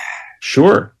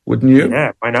 Sure, wouldn't you?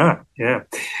 Yeah, why not? Yeah.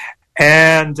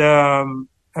 And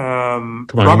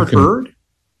Robert Byrd?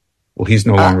 Well, he's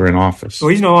no longer in office. Oh,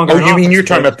 he's no longer in office. Oh, you mean you're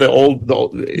talking about the old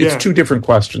it's 2 different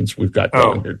questions we've got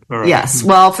going here. Right. Yes.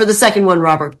 Well, for the second one,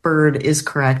 Robert Byrd is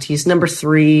correct. He's number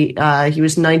 3. He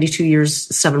was 92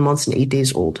 years, 7 months, and 8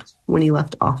 days old when he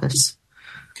left office.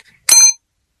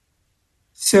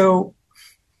 So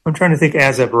I'm trying to think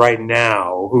as of right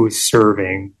now who's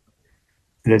serving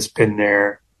and has been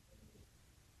there.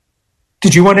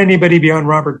 Did you want anybody beyond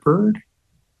Robert Byrd?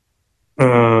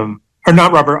 Or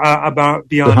not Robert, about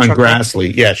beyond Chuck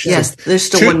Grassley. Yes, there's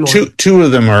still one more. Two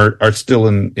of them are still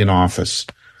in office.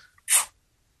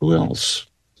 Who else?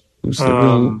 Who's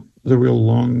the real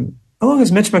long? How long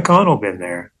has Mitch McConnell been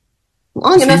there?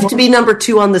 Long enough to be number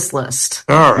 2 on this list.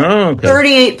 All right. Oh, okay.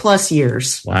 38 plus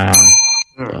years. Wow.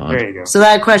 There you go. So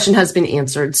that question has been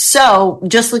answered. So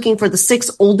just looking for the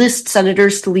 6 oldest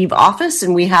senators to leave office,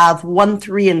 and we have 1,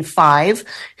 3, and 5,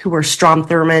 who are Strom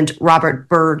Thurmond, Robert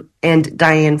Byrd, and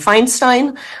Dianne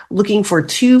Feinstein. Looking for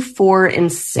 2, 4,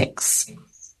 and 6.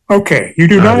 Okay, you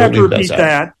do not have to repeat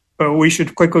that, but we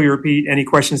should quickly repeat any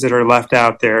questions that are left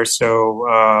out there. So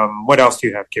what else do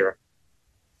you have, Kira?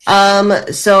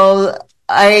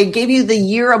 I gave you the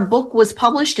year a book was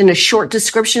published and a short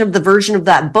description of the version of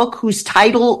that book whose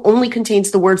title only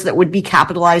contains the words that would be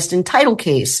capitalized in title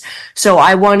case. So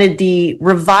I wanted the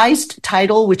revised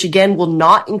title, which again will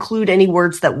not include any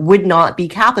words that would not be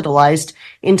capitalized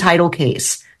in title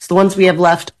case. So the ones we have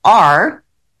left are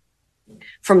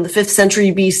from the 5th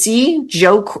century BC,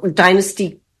 Zhou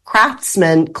Dynasty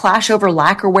craftsmen clash over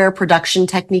lacquerware production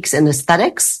techniques and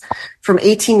aesthetics. From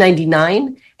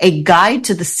 1899, A Guide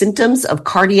to the Symptoms of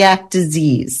Cardiac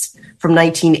Disease. From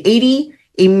 1980,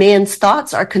 A Man's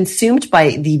Thoughts Are Consumed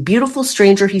by the Beautiful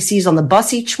Stranger He Sees on the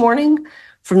Bus Each Morning.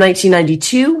 From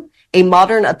 1992, a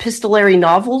modern epistolary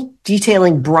novel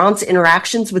detailing Brandt's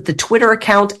interactions with the Twitter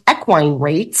account Equine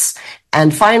Rates.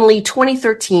 And finally,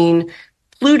 2013,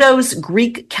 Pluto's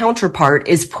Greek counterpart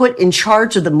is put in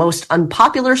charge of the most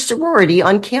unpopular sorority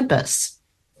on campus.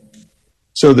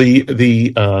 So the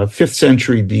 5th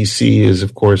century BC is,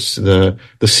 of course, the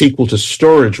sequel to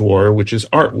Storage War, which is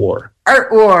Art War.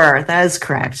 Art War, that is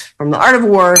correct. From the Art of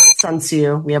War, Sun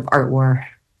Tzu, we have Art War.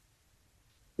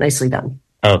 Nicely done.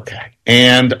 Okay.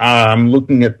 And I'm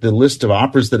looking at the list of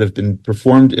operas that have been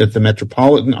performed at the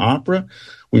Metropolitan Opera.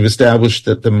 We've established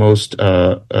that the most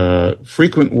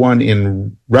frequent one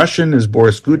in Russian is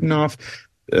Boris Godunov.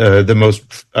 The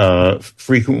most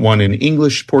frequent one in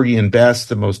English, Porgy and Bess.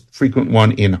 The most frequent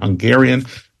one in Hungarian,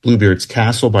 Bluebeard's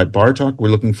Castle by Bartók. We're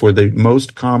looking for the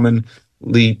most commonly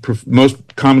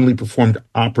performed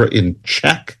opera in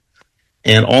Czech,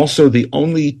 and also the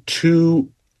only two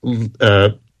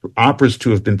operas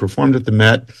to have been performed at the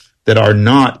Met that are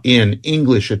not in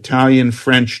English, Italian,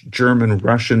 French, German,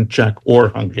 Russian, Czech, or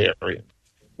Hungarian.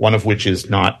 One of which is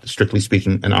not, strictly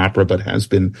speaking, an opera, but has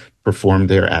been performed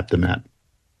there at the Met.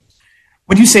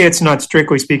 When you say it's not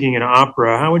strictly speaking an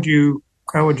opera, how would you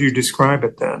describe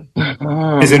it then?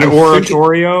 Is it an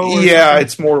oratorio? Yeah,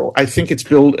 it's more. I think it's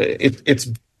billed.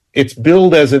 It's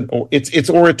billed as it's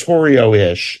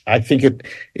oratorio-ish. I think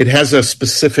it has a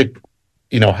specific,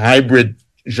 hybrid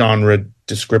genre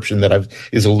description that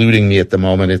is eluding me at the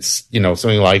moment. It's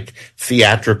something like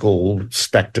theatrical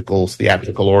spectacles,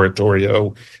 theatrical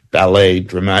oratorio, ballet,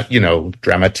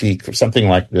 dramatique, or something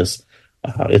like this.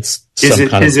 Is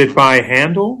it by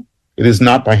Handel? It is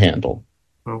not by Handel.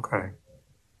 Okay.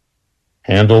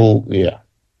 Handel, yeah.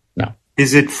 No.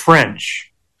 Is it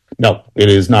French? No, it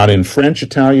is not in French,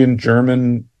 Italian,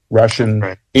 German, Russian,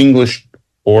 right. English,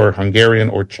 or Hungarian,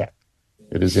 or Czech.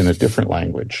 It is in a different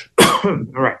language. All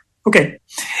right. Okay.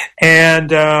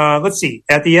 And let's see.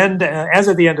 At the end, as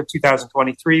of the end of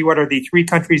 2023, what are the 3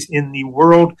 countries in the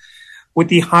world with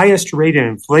the highest rate of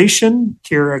inflation?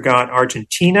 Kira got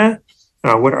Argentina.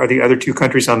 What are the other 2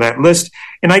 countries on that list?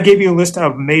 And I gave you a list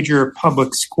of major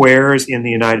public squares in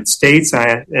the United States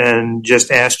and just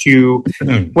asked you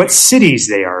what cities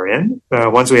they are in. The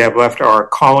ones we have left are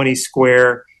Colony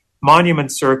Square,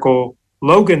 Monument Circle,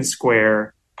 Logan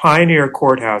Square, Pioneer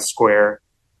Courthouse Square,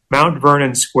 Mount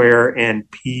Vernon Square, and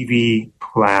PV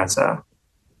Plaza.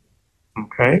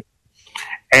 Okay.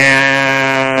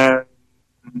 And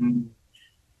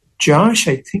Josh,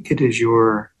 I think it is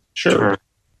your turn.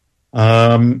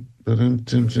 I'm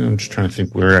just trying to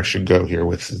think where I should go here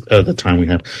with the time we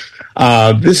have.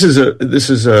 This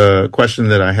is a question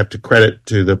that I have to credit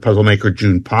to the puzzle maker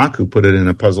June Pak, who put it in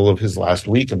a puzzle of his last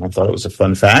week, and I thought it was a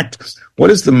fun fact. What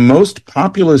is the most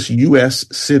populous U.S.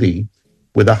 city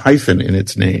with a hyphen in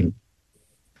its name?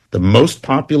 The most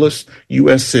populous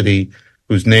U.S. city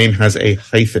whose name has a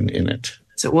hyphen in it.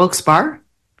 Is it Wilkes-Barre?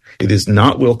 It is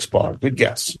not Wilkes-Barre. Good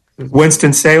guess.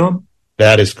 Winston-Salem?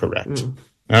 That is correct.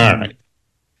 All right.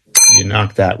 You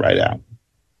knocked that right out.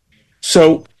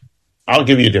 So I'll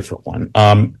give you a different one.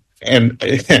 And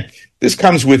this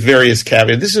comes with various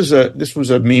caveats. This was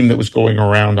a meme that was going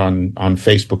around on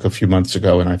Facebook a few months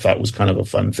ago, and I thought it was kind of a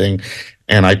fun thing.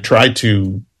 And I tried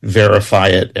to verify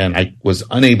it, and I was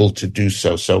unable to do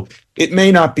so. So it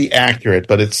may not be accurate,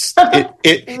 but it's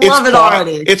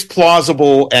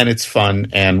plausible and it's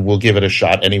fun, and we'll give it a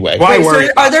shot anyway. Why worry?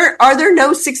 So are there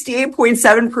no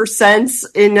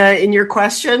 68.7% in your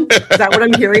question? Is that what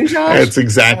I'm hearing, Josh? That's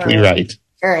exactly right.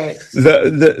 All right.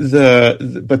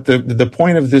 The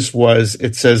point of this was,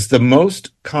 it says the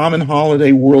most common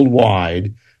holiday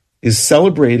worldwide is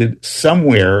celebrated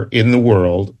somewhere in the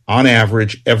world on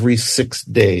average every 6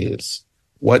 days.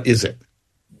 What is it?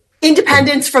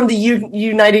 Independence from the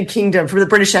United Kingdom, from the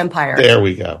British Empire. There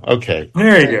we go. Okay.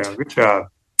 There you go. Good job.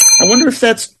 I wonder if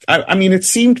that's, I mean, it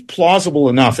seemed plausible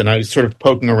enough, and I was sort of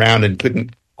poking around and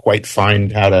couldn't quite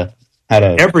find how to.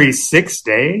 Every 6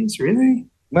 days? Really?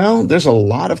 Well, there's a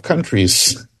lot of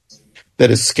countries that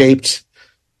escaped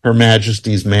Her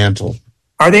Majesty's mantle.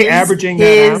 Are they averaging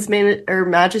His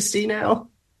Majesty now?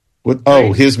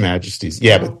 His Majesty's.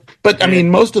 Yeah, but I mean,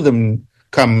 most of them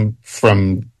come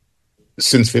from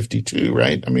since 52,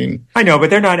 right? I mean, I know, but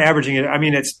they're not averaging it. I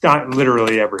mean, it's not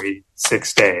literally every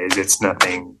 6 days. It's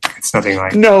nothing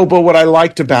like. No, but what I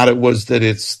liked about it was that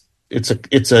it's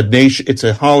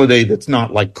a holiday that's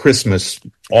not like Christmas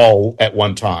all at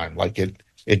one time. Like it's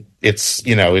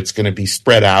it's going to be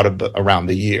spread out around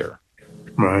the year.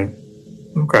 Right.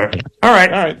 Okay. All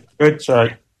right. Good.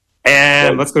 Sorry.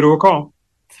 And let's go to a call.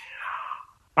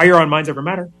 Hi, you're on Minds Over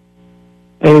Matter.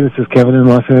 Hey, this is Kevin in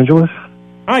Los Angeles.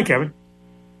 Hi, Kevin.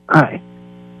 Hi.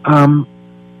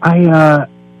 I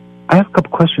have a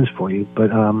couple questions for you,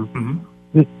 but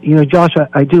Josh,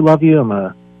 I do love you. I'm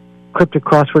a Cryptic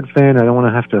Crossword fan. I don't want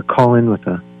to have to call in with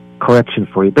a correction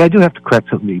for you, but I do have to correct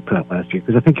something that you put out last year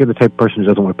because I think you're the type of person who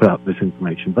doesn't want to put out this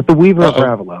information. But the Weaver of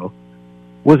Ravelo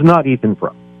was not Ethan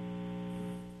Frome.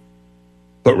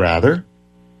 But rather?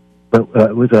 But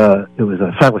it was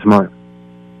Silas Martin.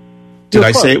 Did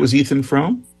I say it was Ethan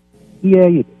Frome? Yeah,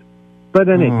 you did. But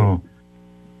anyway,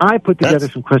 I put together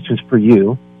some questions for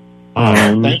you.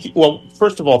 Thank you. Well,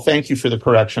 first of all, thank you for the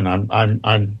correction.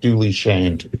 I'm duly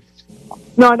shamed.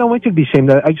 No, I don't want you to be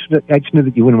ashamed. I just knew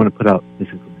that you wouldn't want to put out this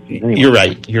information. Anyway. You're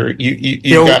right.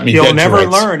 You got me. He'll never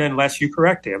learn unless you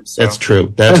correct him. So. That's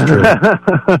true. That's true.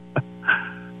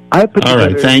 I put all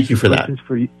right. Thank you for that.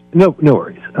 For you. No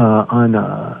worries. On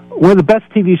one of the best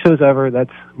TV shows ever,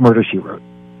 that's Murder, She Wrote.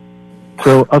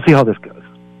 So I'll see how this goes.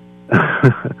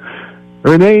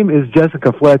 Her name is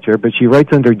Jessica Fletcher, but she writes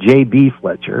under J.B.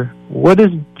 Fletcher. What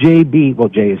does J.B., well,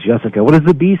 J is Jessica, what does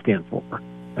the B stand for?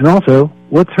 And also,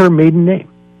 what's her maiden name?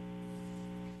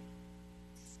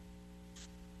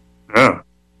 Oh.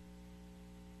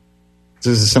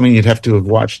 This is something you'd have to have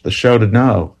watched the show to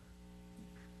know.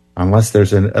 Unless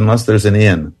there's an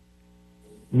in.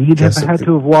 You'd have had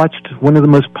to have watched one of the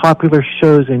most popular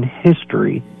shows in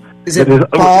history. Is it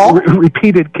Paul?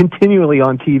 Repeated continually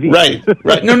on TV. Right.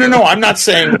 No. I'm not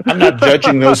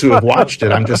judging those who have watched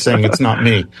it. I'm just saying it's not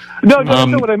me. No, that's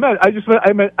not what I meant.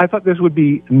 I thought this would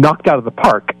be knocked out of the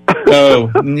park.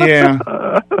 Oh, yeah.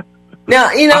 Now,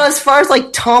 as far as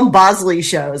like Tom Bosley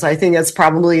shows, I think that's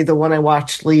probably the one I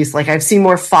watched least. Like I've seen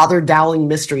more Father Dowling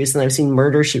mysteries than I've seen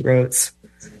Murder, She Wrote.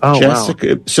 Oh,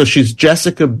 Jessica. Wow. So she's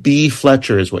Jessica B.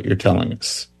 Fletcher is what you're telling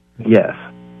us. Yes.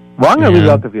 Well, I'm going to leave it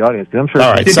up to the audience because I'm sure.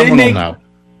 All right, someone will know.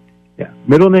 Yeah,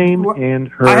 middle name and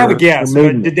her. I have a guess,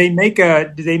 but did they make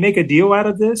a deal out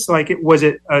of this? Like, was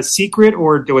it a secret,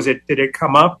 or did it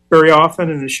come up very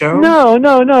often in the show? No.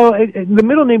 The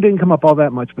middle name didn't come up all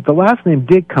that much, but the last name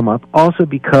did come up also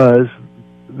because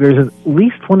there's at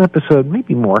least one episode,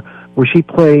 maybe more, where she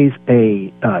plays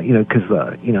because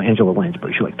Angela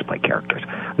Lansbury, she likes to play characters.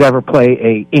 They have her play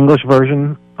a English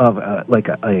version of like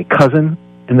a cousin.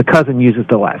 And the cousin uses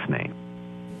the last name.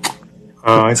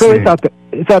 Oh, I so see.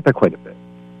 It's out there quite a bit.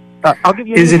 I'll give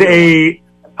you.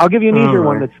 I'll give you an easier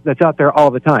one that's out there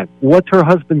all the time. What's her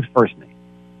husband's first name?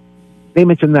 They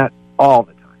mention that all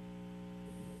the time.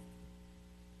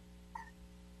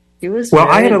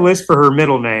 I had a list for her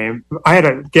middle name. I had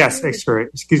a guess. For her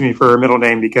middle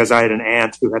name because I had an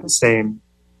aunt who had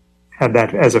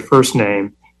that as a first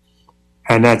name,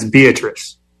 and that's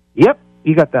Beatrice. Yep,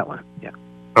 you got that one. Yeah.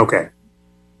 Okay.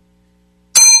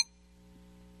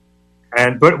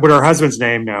 But her husband's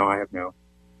name? No, I have no.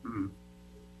 Mm-hmm.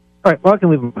 All right. Well, I can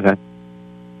leave him with that.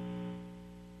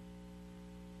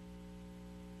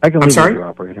 With your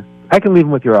operator. I can leave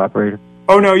him with your operator.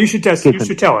 Oh no, you should test. You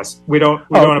should tell us. We don't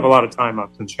have a lot of time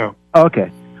up in the show.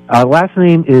 Okay. Last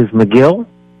name is McGill,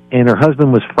 and her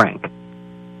husband was Frank,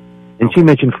 and she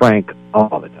mentioned Frank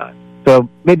all the time. So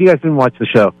maybe you guys didn't watch the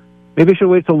show. Maybe I should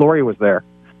wait till Lori was there.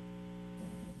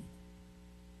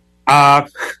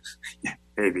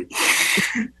 Maybe.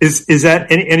 Is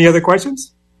that any other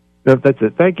questions? No, that's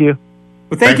it. Thank you.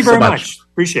 Well, thank you very much.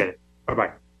 Appreciate it.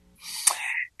 Bye-bye.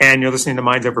 And you're listening to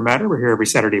Minds Over Matter. We're here every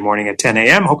Saturday morning at 10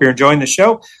 a.m. Hope you're enjoying the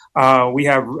show. We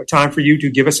have time for you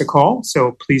to give us a call,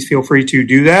 so please feel free to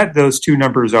do that. Those two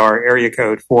numbers are area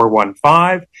code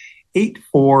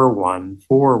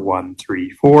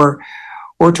 415-841-4134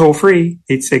 or toll free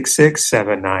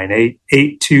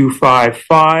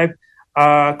 866-798-8255.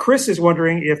 Chris is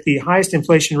wondering if the highest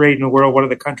inflation rate in the world, one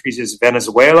of the countries is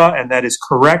Venezuela, and that is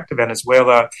correct.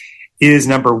 Venezuela is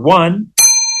number one,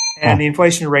 and the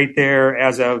inflation rate there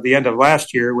as of the end of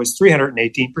last year was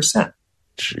 318%.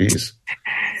 Jeez.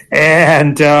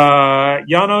 And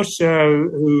Janos,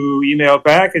 who emailed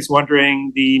back, is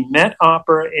wondering the Met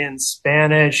opera in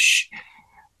Spanish,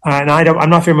 and I'm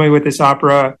not familiar with this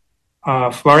opera,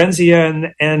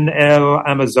 Florencia en el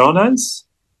Amazonas.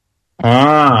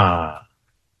 Ah.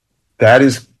 That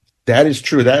is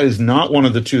true. That is not one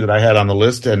of the two that I had on the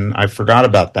list, and I forgot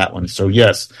about that one. So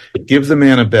yes, give the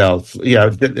man a bell. Yeah,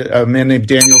 a man named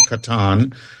Daniel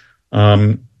Catan,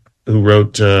 who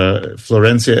wrote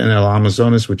Florencia en el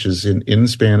Amazonas, which is in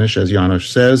Spanish, as Janos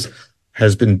says,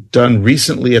 has been done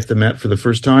recently at the Met for the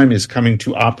first time, is coming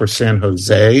to Opera San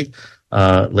Jose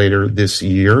later this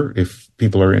year, if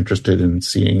people are interested in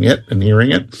seeing it and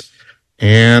hearing it.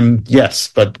 And yes,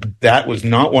 but that was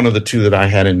not one of the two that I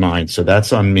had in mind, so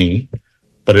that's on me.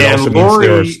 But it also Lori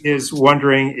means is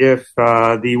wondering if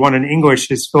the one in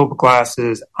English is Philip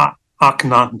Glass's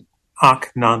Akhenaten.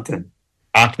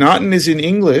 Akhenaten is in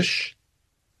English,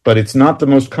 but it's not the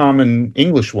most common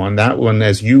English one. That one,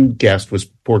 as you guessed, was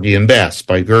Porgy and Bess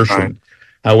by Gershwin. Right.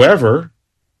 However,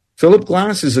 Philip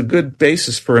Glass is a good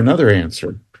basis for another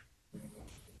answer.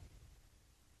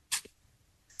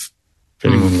 If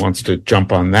anyone wants to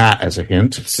jump on that as a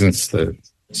hint, since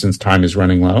time is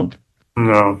running low.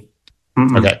 No.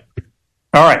 Okay.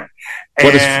 All right. Go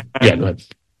ahead.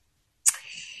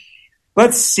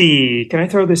 Let's see. Can I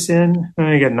throw this in?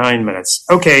 I got 9 minutes.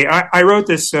 Okay. I wrote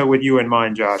this with you in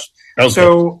mind, Josh. Okay.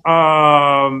 So,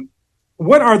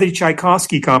 what are the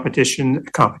Tchaikovsky competition?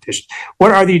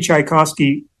 What are the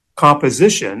Tchaikovsky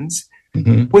compositions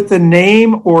with the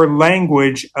name or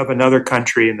language of another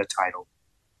country in the title?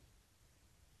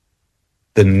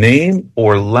 The name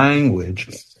or language.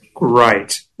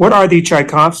 Right. What are the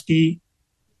Tchaikovsky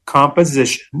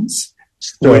compositions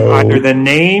with either the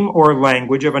name or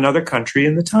language of another country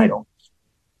in the title?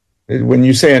 When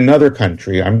you say another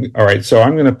country, all right. So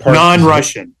I'm going to parse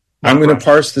non-Russian. I'm going to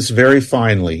parse this very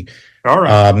finely. All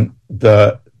right.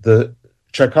 The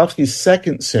Tchaikovsky's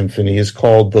Second Symphony is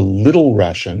called the Little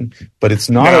Russian, but it's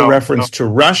not a reference to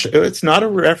Russia. It's not a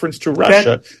reference to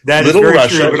Russia. That Little is very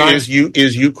Russia true,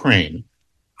 is Ukraine.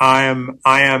 I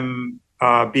am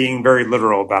being very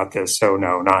literal about this, so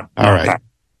no, not all right. That.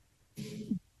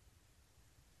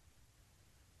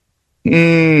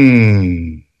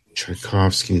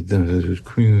 Tchaikovsky.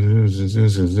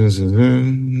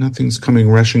 Nothing's coming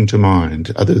rushing to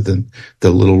mind other than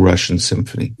the Little Russian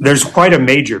Symphony. There's quite a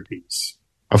major piece.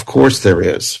 Of course there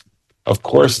is.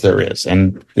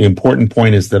 And the important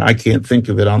point is that I can't think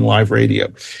of it on live radio.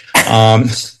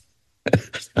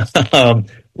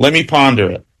 Let me ponder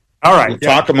it. All right.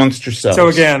 Talk amongst yourselves. So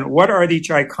again, what are the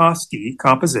Tchaikovsky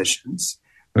compositions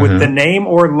with the name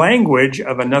or language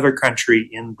of another country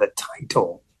in the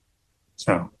title?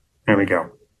 So there we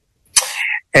go.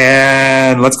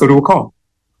 And let's go to a call.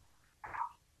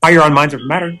 Hi, you're on Minds Over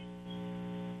Matter.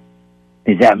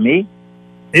 Is that me?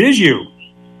 It is you.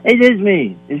 It is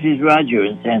me. This is Roger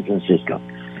in San Francisco.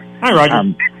 Hi,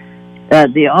 Roger.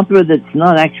 The opera that's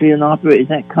not actually an opera, is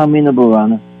that Carmina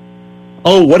Burana?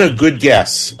 Oh, what a good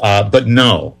guess. But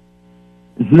no.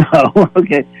 No,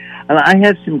 okay. And I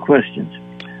have some questions.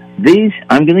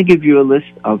 I'm going to give you a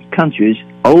list of countries,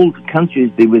 old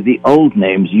countries with the old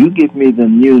names. You give me the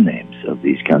new names of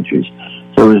these countries.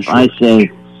 So if I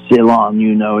say Ceylon,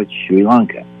 you know it's Sri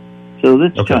Lanka. So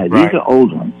let's try. Right. These are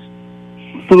old ones.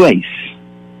 Thrace,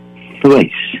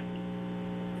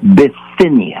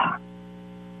 Bithynia,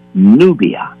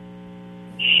 Nubia,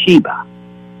 Sheba,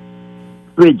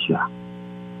 Phrygia,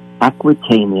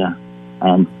 Aquitania,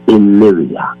 and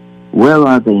Illyria. Where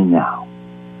are they now?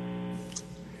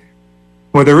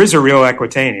 Well, there is a real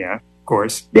Aquitania, of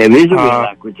course. There is a real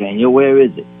Aquitania. Where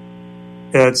is it?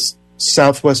 It's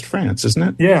southwest France, isn't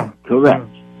it? Yeah. Correct.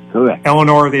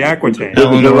 Eleanor of the Aquitaine.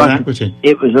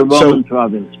 It was a Roman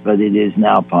province, but it is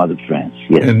now part of France.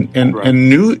 Yes. And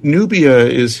Nubia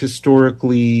is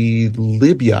historically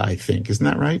Libya, I think. Isn't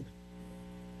that right?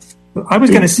 I was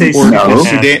going to say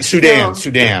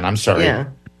Sudan. I'm sorry. Yeah.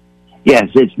 Yes,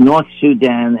 it's North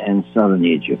Sudan and Southern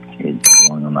Egypt. It's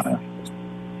one of my.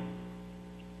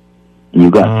 You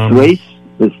got Thrace,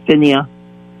 Bithynia,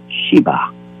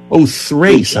 Sheba. Oh,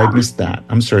 Thrace! I missed that.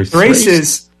 I'm sorry. Thrace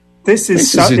is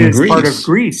part of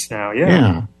Greece now.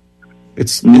 Yeah.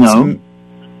 Isn't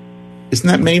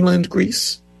that mainland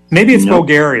Greece? Maybe it's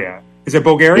Bulgaria. Is it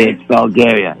Bulgaria? It's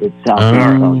Bulgaria. It's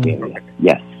southern Bulgaria.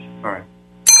 Yes. All right.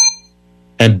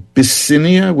 And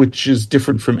Bycynia, which is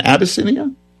different from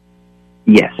Abyssinia?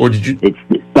 Yes. Or did you? It's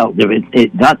spelled different.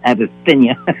 It's not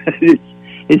Abyssinia.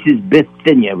 This is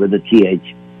Bithynia with a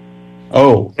TH.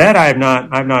 Oh, that I've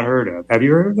not heard of. Have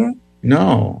you heard of that?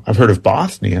 No, I've heard of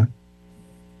Bothnia.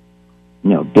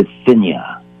 No,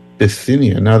 Bithynia.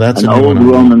 Bithynia. No, that's an old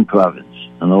Roman province.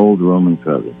 An old Roman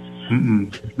province.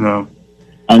 No.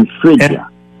 And Phrygia.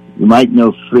 You might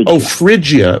know Phrygia. Oh,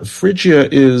 Phrygia. Phrygia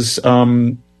is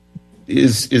in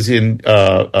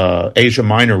Asia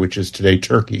Minor, which is today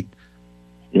Turkey.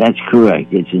 That's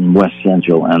correct. It's in west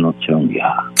central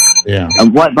Anatolia. Yeah.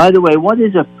 And by the way, what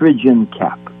is a Phrygian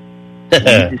cap?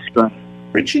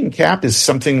 Phrygian cap is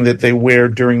something that they wear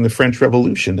during the French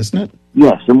Revolution, isn't it?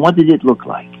 Yes. And what did it look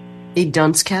like? A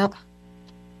dunce cap?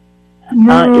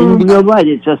 You're right.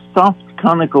 It's a soft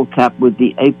conical cap with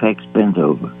the apex bent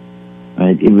over.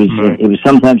 Right? It was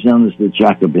sometimes known as the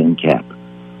Jacobin cap.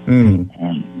 And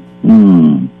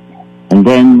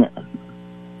then.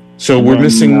 So we're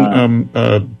missing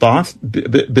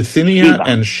Bithynia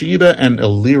and Sheba and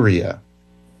Illyria.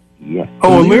 Yes.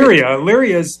 Oh, Illyria.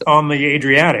 Illyria's on the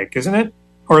Adriatic, isn't it?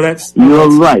 Or that's You're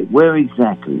right. Where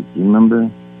exactly? Do you remember?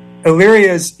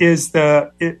 Illyria is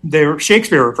the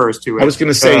Shakespeare refers to it. I was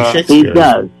going to say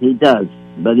Shakespeare. He does.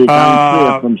 But it's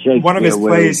unclear from Shakespeare. One of his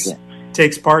plays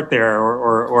takes part there,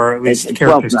 or at least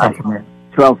characters come from there.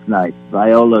 Twelfth Night,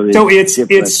 Viola. So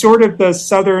it's sort of the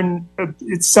southern.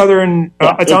 It's on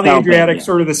the Adriatic,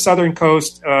 sort of the southern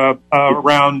coast,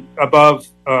 around above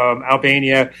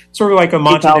Albania, sort of like a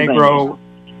Montenegro,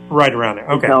 right around there.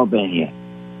 Okay, it's Albania.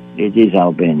 It is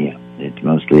Albania. It's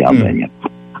mostly Albania.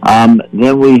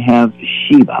 Then we have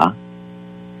Sheba.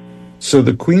 So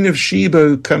the Queen of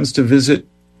Sheba comes to visit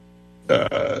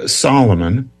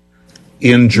Solomon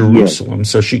in Jerusalem,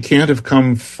 yes. So she can't have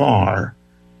come far.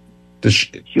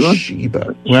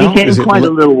 Sheba. Well, she came quite a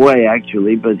little way,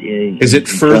 actually, but is it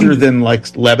further than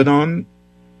like Lebanon?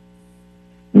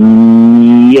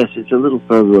 Yes, it's a little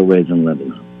further away than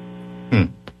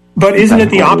Lebanon. But isn't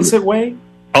it the opposite way?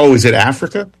 Oh, is it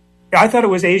Africa? I thought it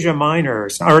was Asia Minor,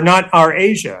 or not our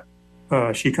Asia.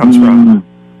 She comes from.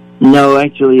 No,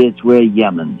 actually, it's where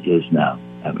Yemen is now.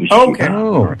 Okay.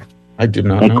 Oh, I did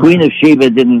not know. The Queen of Sheba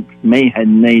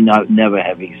may not never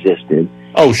have existed.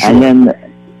 Oh, sure. And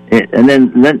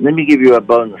then let me give you a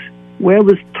bonus. Where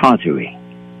was Tartary?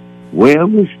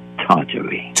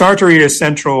 Tartary is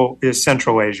Central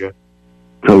Asia.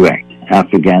 Correct.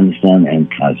 Afghanistan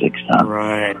and Kazakhstan.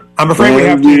 Right. I'm afraid we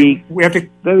have to.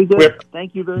 Very good.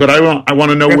 Thank you very much. But I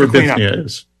want to know where Bithynia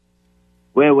is.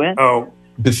 Where? Oh,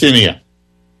 Bithynia.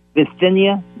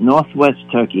 Bithynia, northwest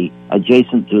Turkey,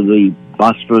 adjacent to the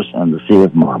Bosphorus and the Sea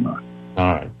of Marmara.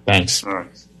 All right. Thanks. All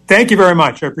right. Thank you very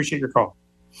much. I appreciate your call.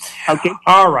 Okay.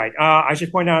 All right. I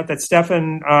should point out that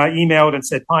Stefan emailed and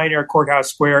said Pioneer Courthouse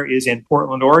Square is in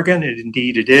Portland, Oregon. And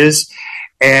indeed it is.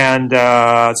 And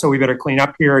so we better clean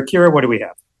up here. Kira, what do we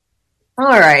have?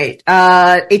 All right.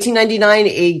 1899,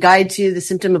 A Guide to the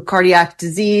Symptom of Cardiac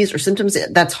Disease or Symptoms.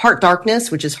 That's Heart Darkness,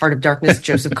 which is Heart of Darkness,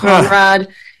 Joseph Conrad.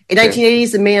 In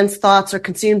 1980s, a man's thoughts are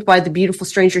consumed by the beautiful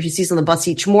stranger he sees on the bus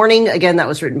each morning. Again, that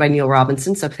was written by Neil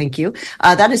Robinson, so thank you.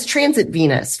 That is Transit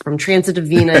Venus, from Transit of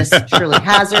Venus, Shirley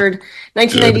Hazard.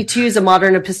 1992 is a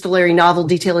modern epistolary novel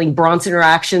detailing Brandt's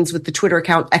interactions with the Twitter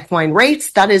account Equine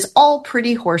Rates. That is All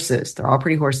Pretty Horses. They're all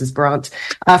pretty horses, Brandt.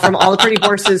 From All the Pretty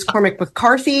Horses, Cormac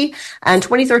McCarthy. And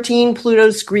 2013,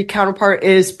 Pluto's Greek counterpart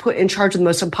is put in charge of the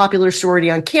most unpopular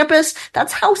sorority on campus.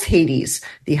 That's House Hades.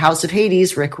 The House of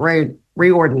Hades, Rick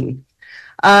Riordan.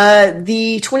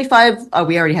 The 25,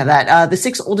 we already have that. The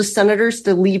 6 oldest senators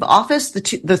to leave office,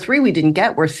 the 3 we didn't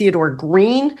get were Theodore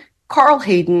Green, Carl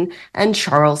Hayden, and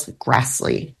Charles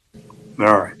Grassley.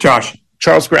 All right. Josh.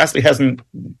 Charles Grassley hasn't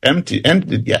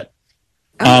ended yet.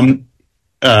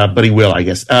 But he will, I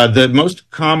guess. The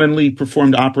most commonly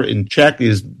performed opera in Czech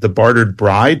is The Bartered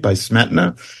Bride by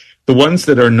Smetana. The ones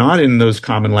that are not in those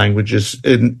common languages,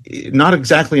 not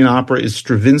exactly an opera, is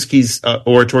Stravinsky's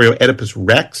oratorio Oedipus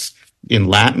Rex in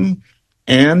Latin,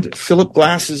 and Philip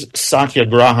Glass's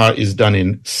Satyagraha is done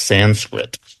in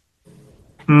Sanskrit.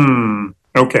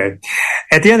 Okay.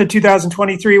 At the end of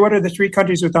 2023, what are the 3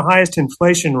 countries with the highest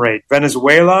inflation rate?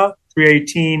 Venezuela,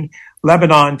 318,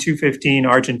 Lebanon, 215,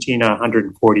 Argentina,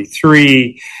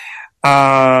 143.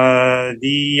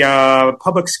 The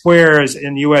public squares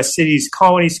in U.S. cities: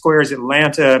 Colony Squares,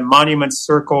 Atlanta; Monument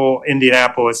Circle,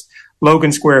 Indianapolis;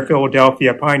 Logan Square,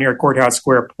 Philadelphia; Pioneer Courthouse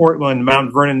Square, Portland;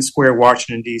 Mount Vernon Square,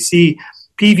 Washington, D.C.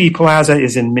 PV Plaza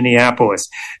is in Minneapolis.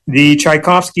 The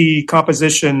Tchaikovsky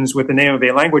compositions with the name of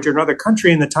a language or another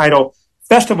country in the title: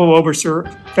 Festival Overture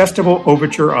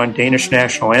on Danish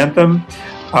National Anthem;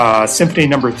 Symphony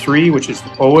No. 3, which is the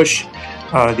Polish;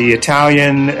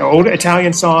 the Old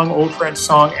Italian Song, Old French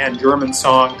Song, and German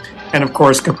Song, and of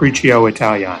course Capriccio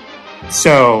Italiano.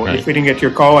 So, If we didn't get to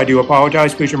your call, I do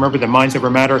apologize. Please remember that Minds Over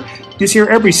Matter is here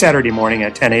every Saturday morning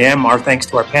at 10 a.m. Our thanks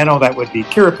to our panel. That would be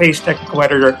Kira Pace, technical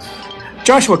editor,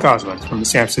 Joshua Cosman from the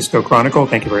San Francisco Chronicle.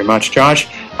 Thank you very much, Josh.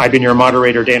 I've been your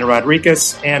moderator, Dana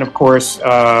Rodriguez, and of course,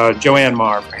 Joanne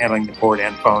Marr for handling the board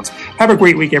and phones. Have a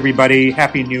great week, everybody.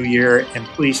 Happy New Year, and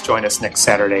please join us next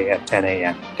Saturday at 10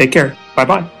 a.m. Take care.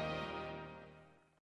 Bye-bye.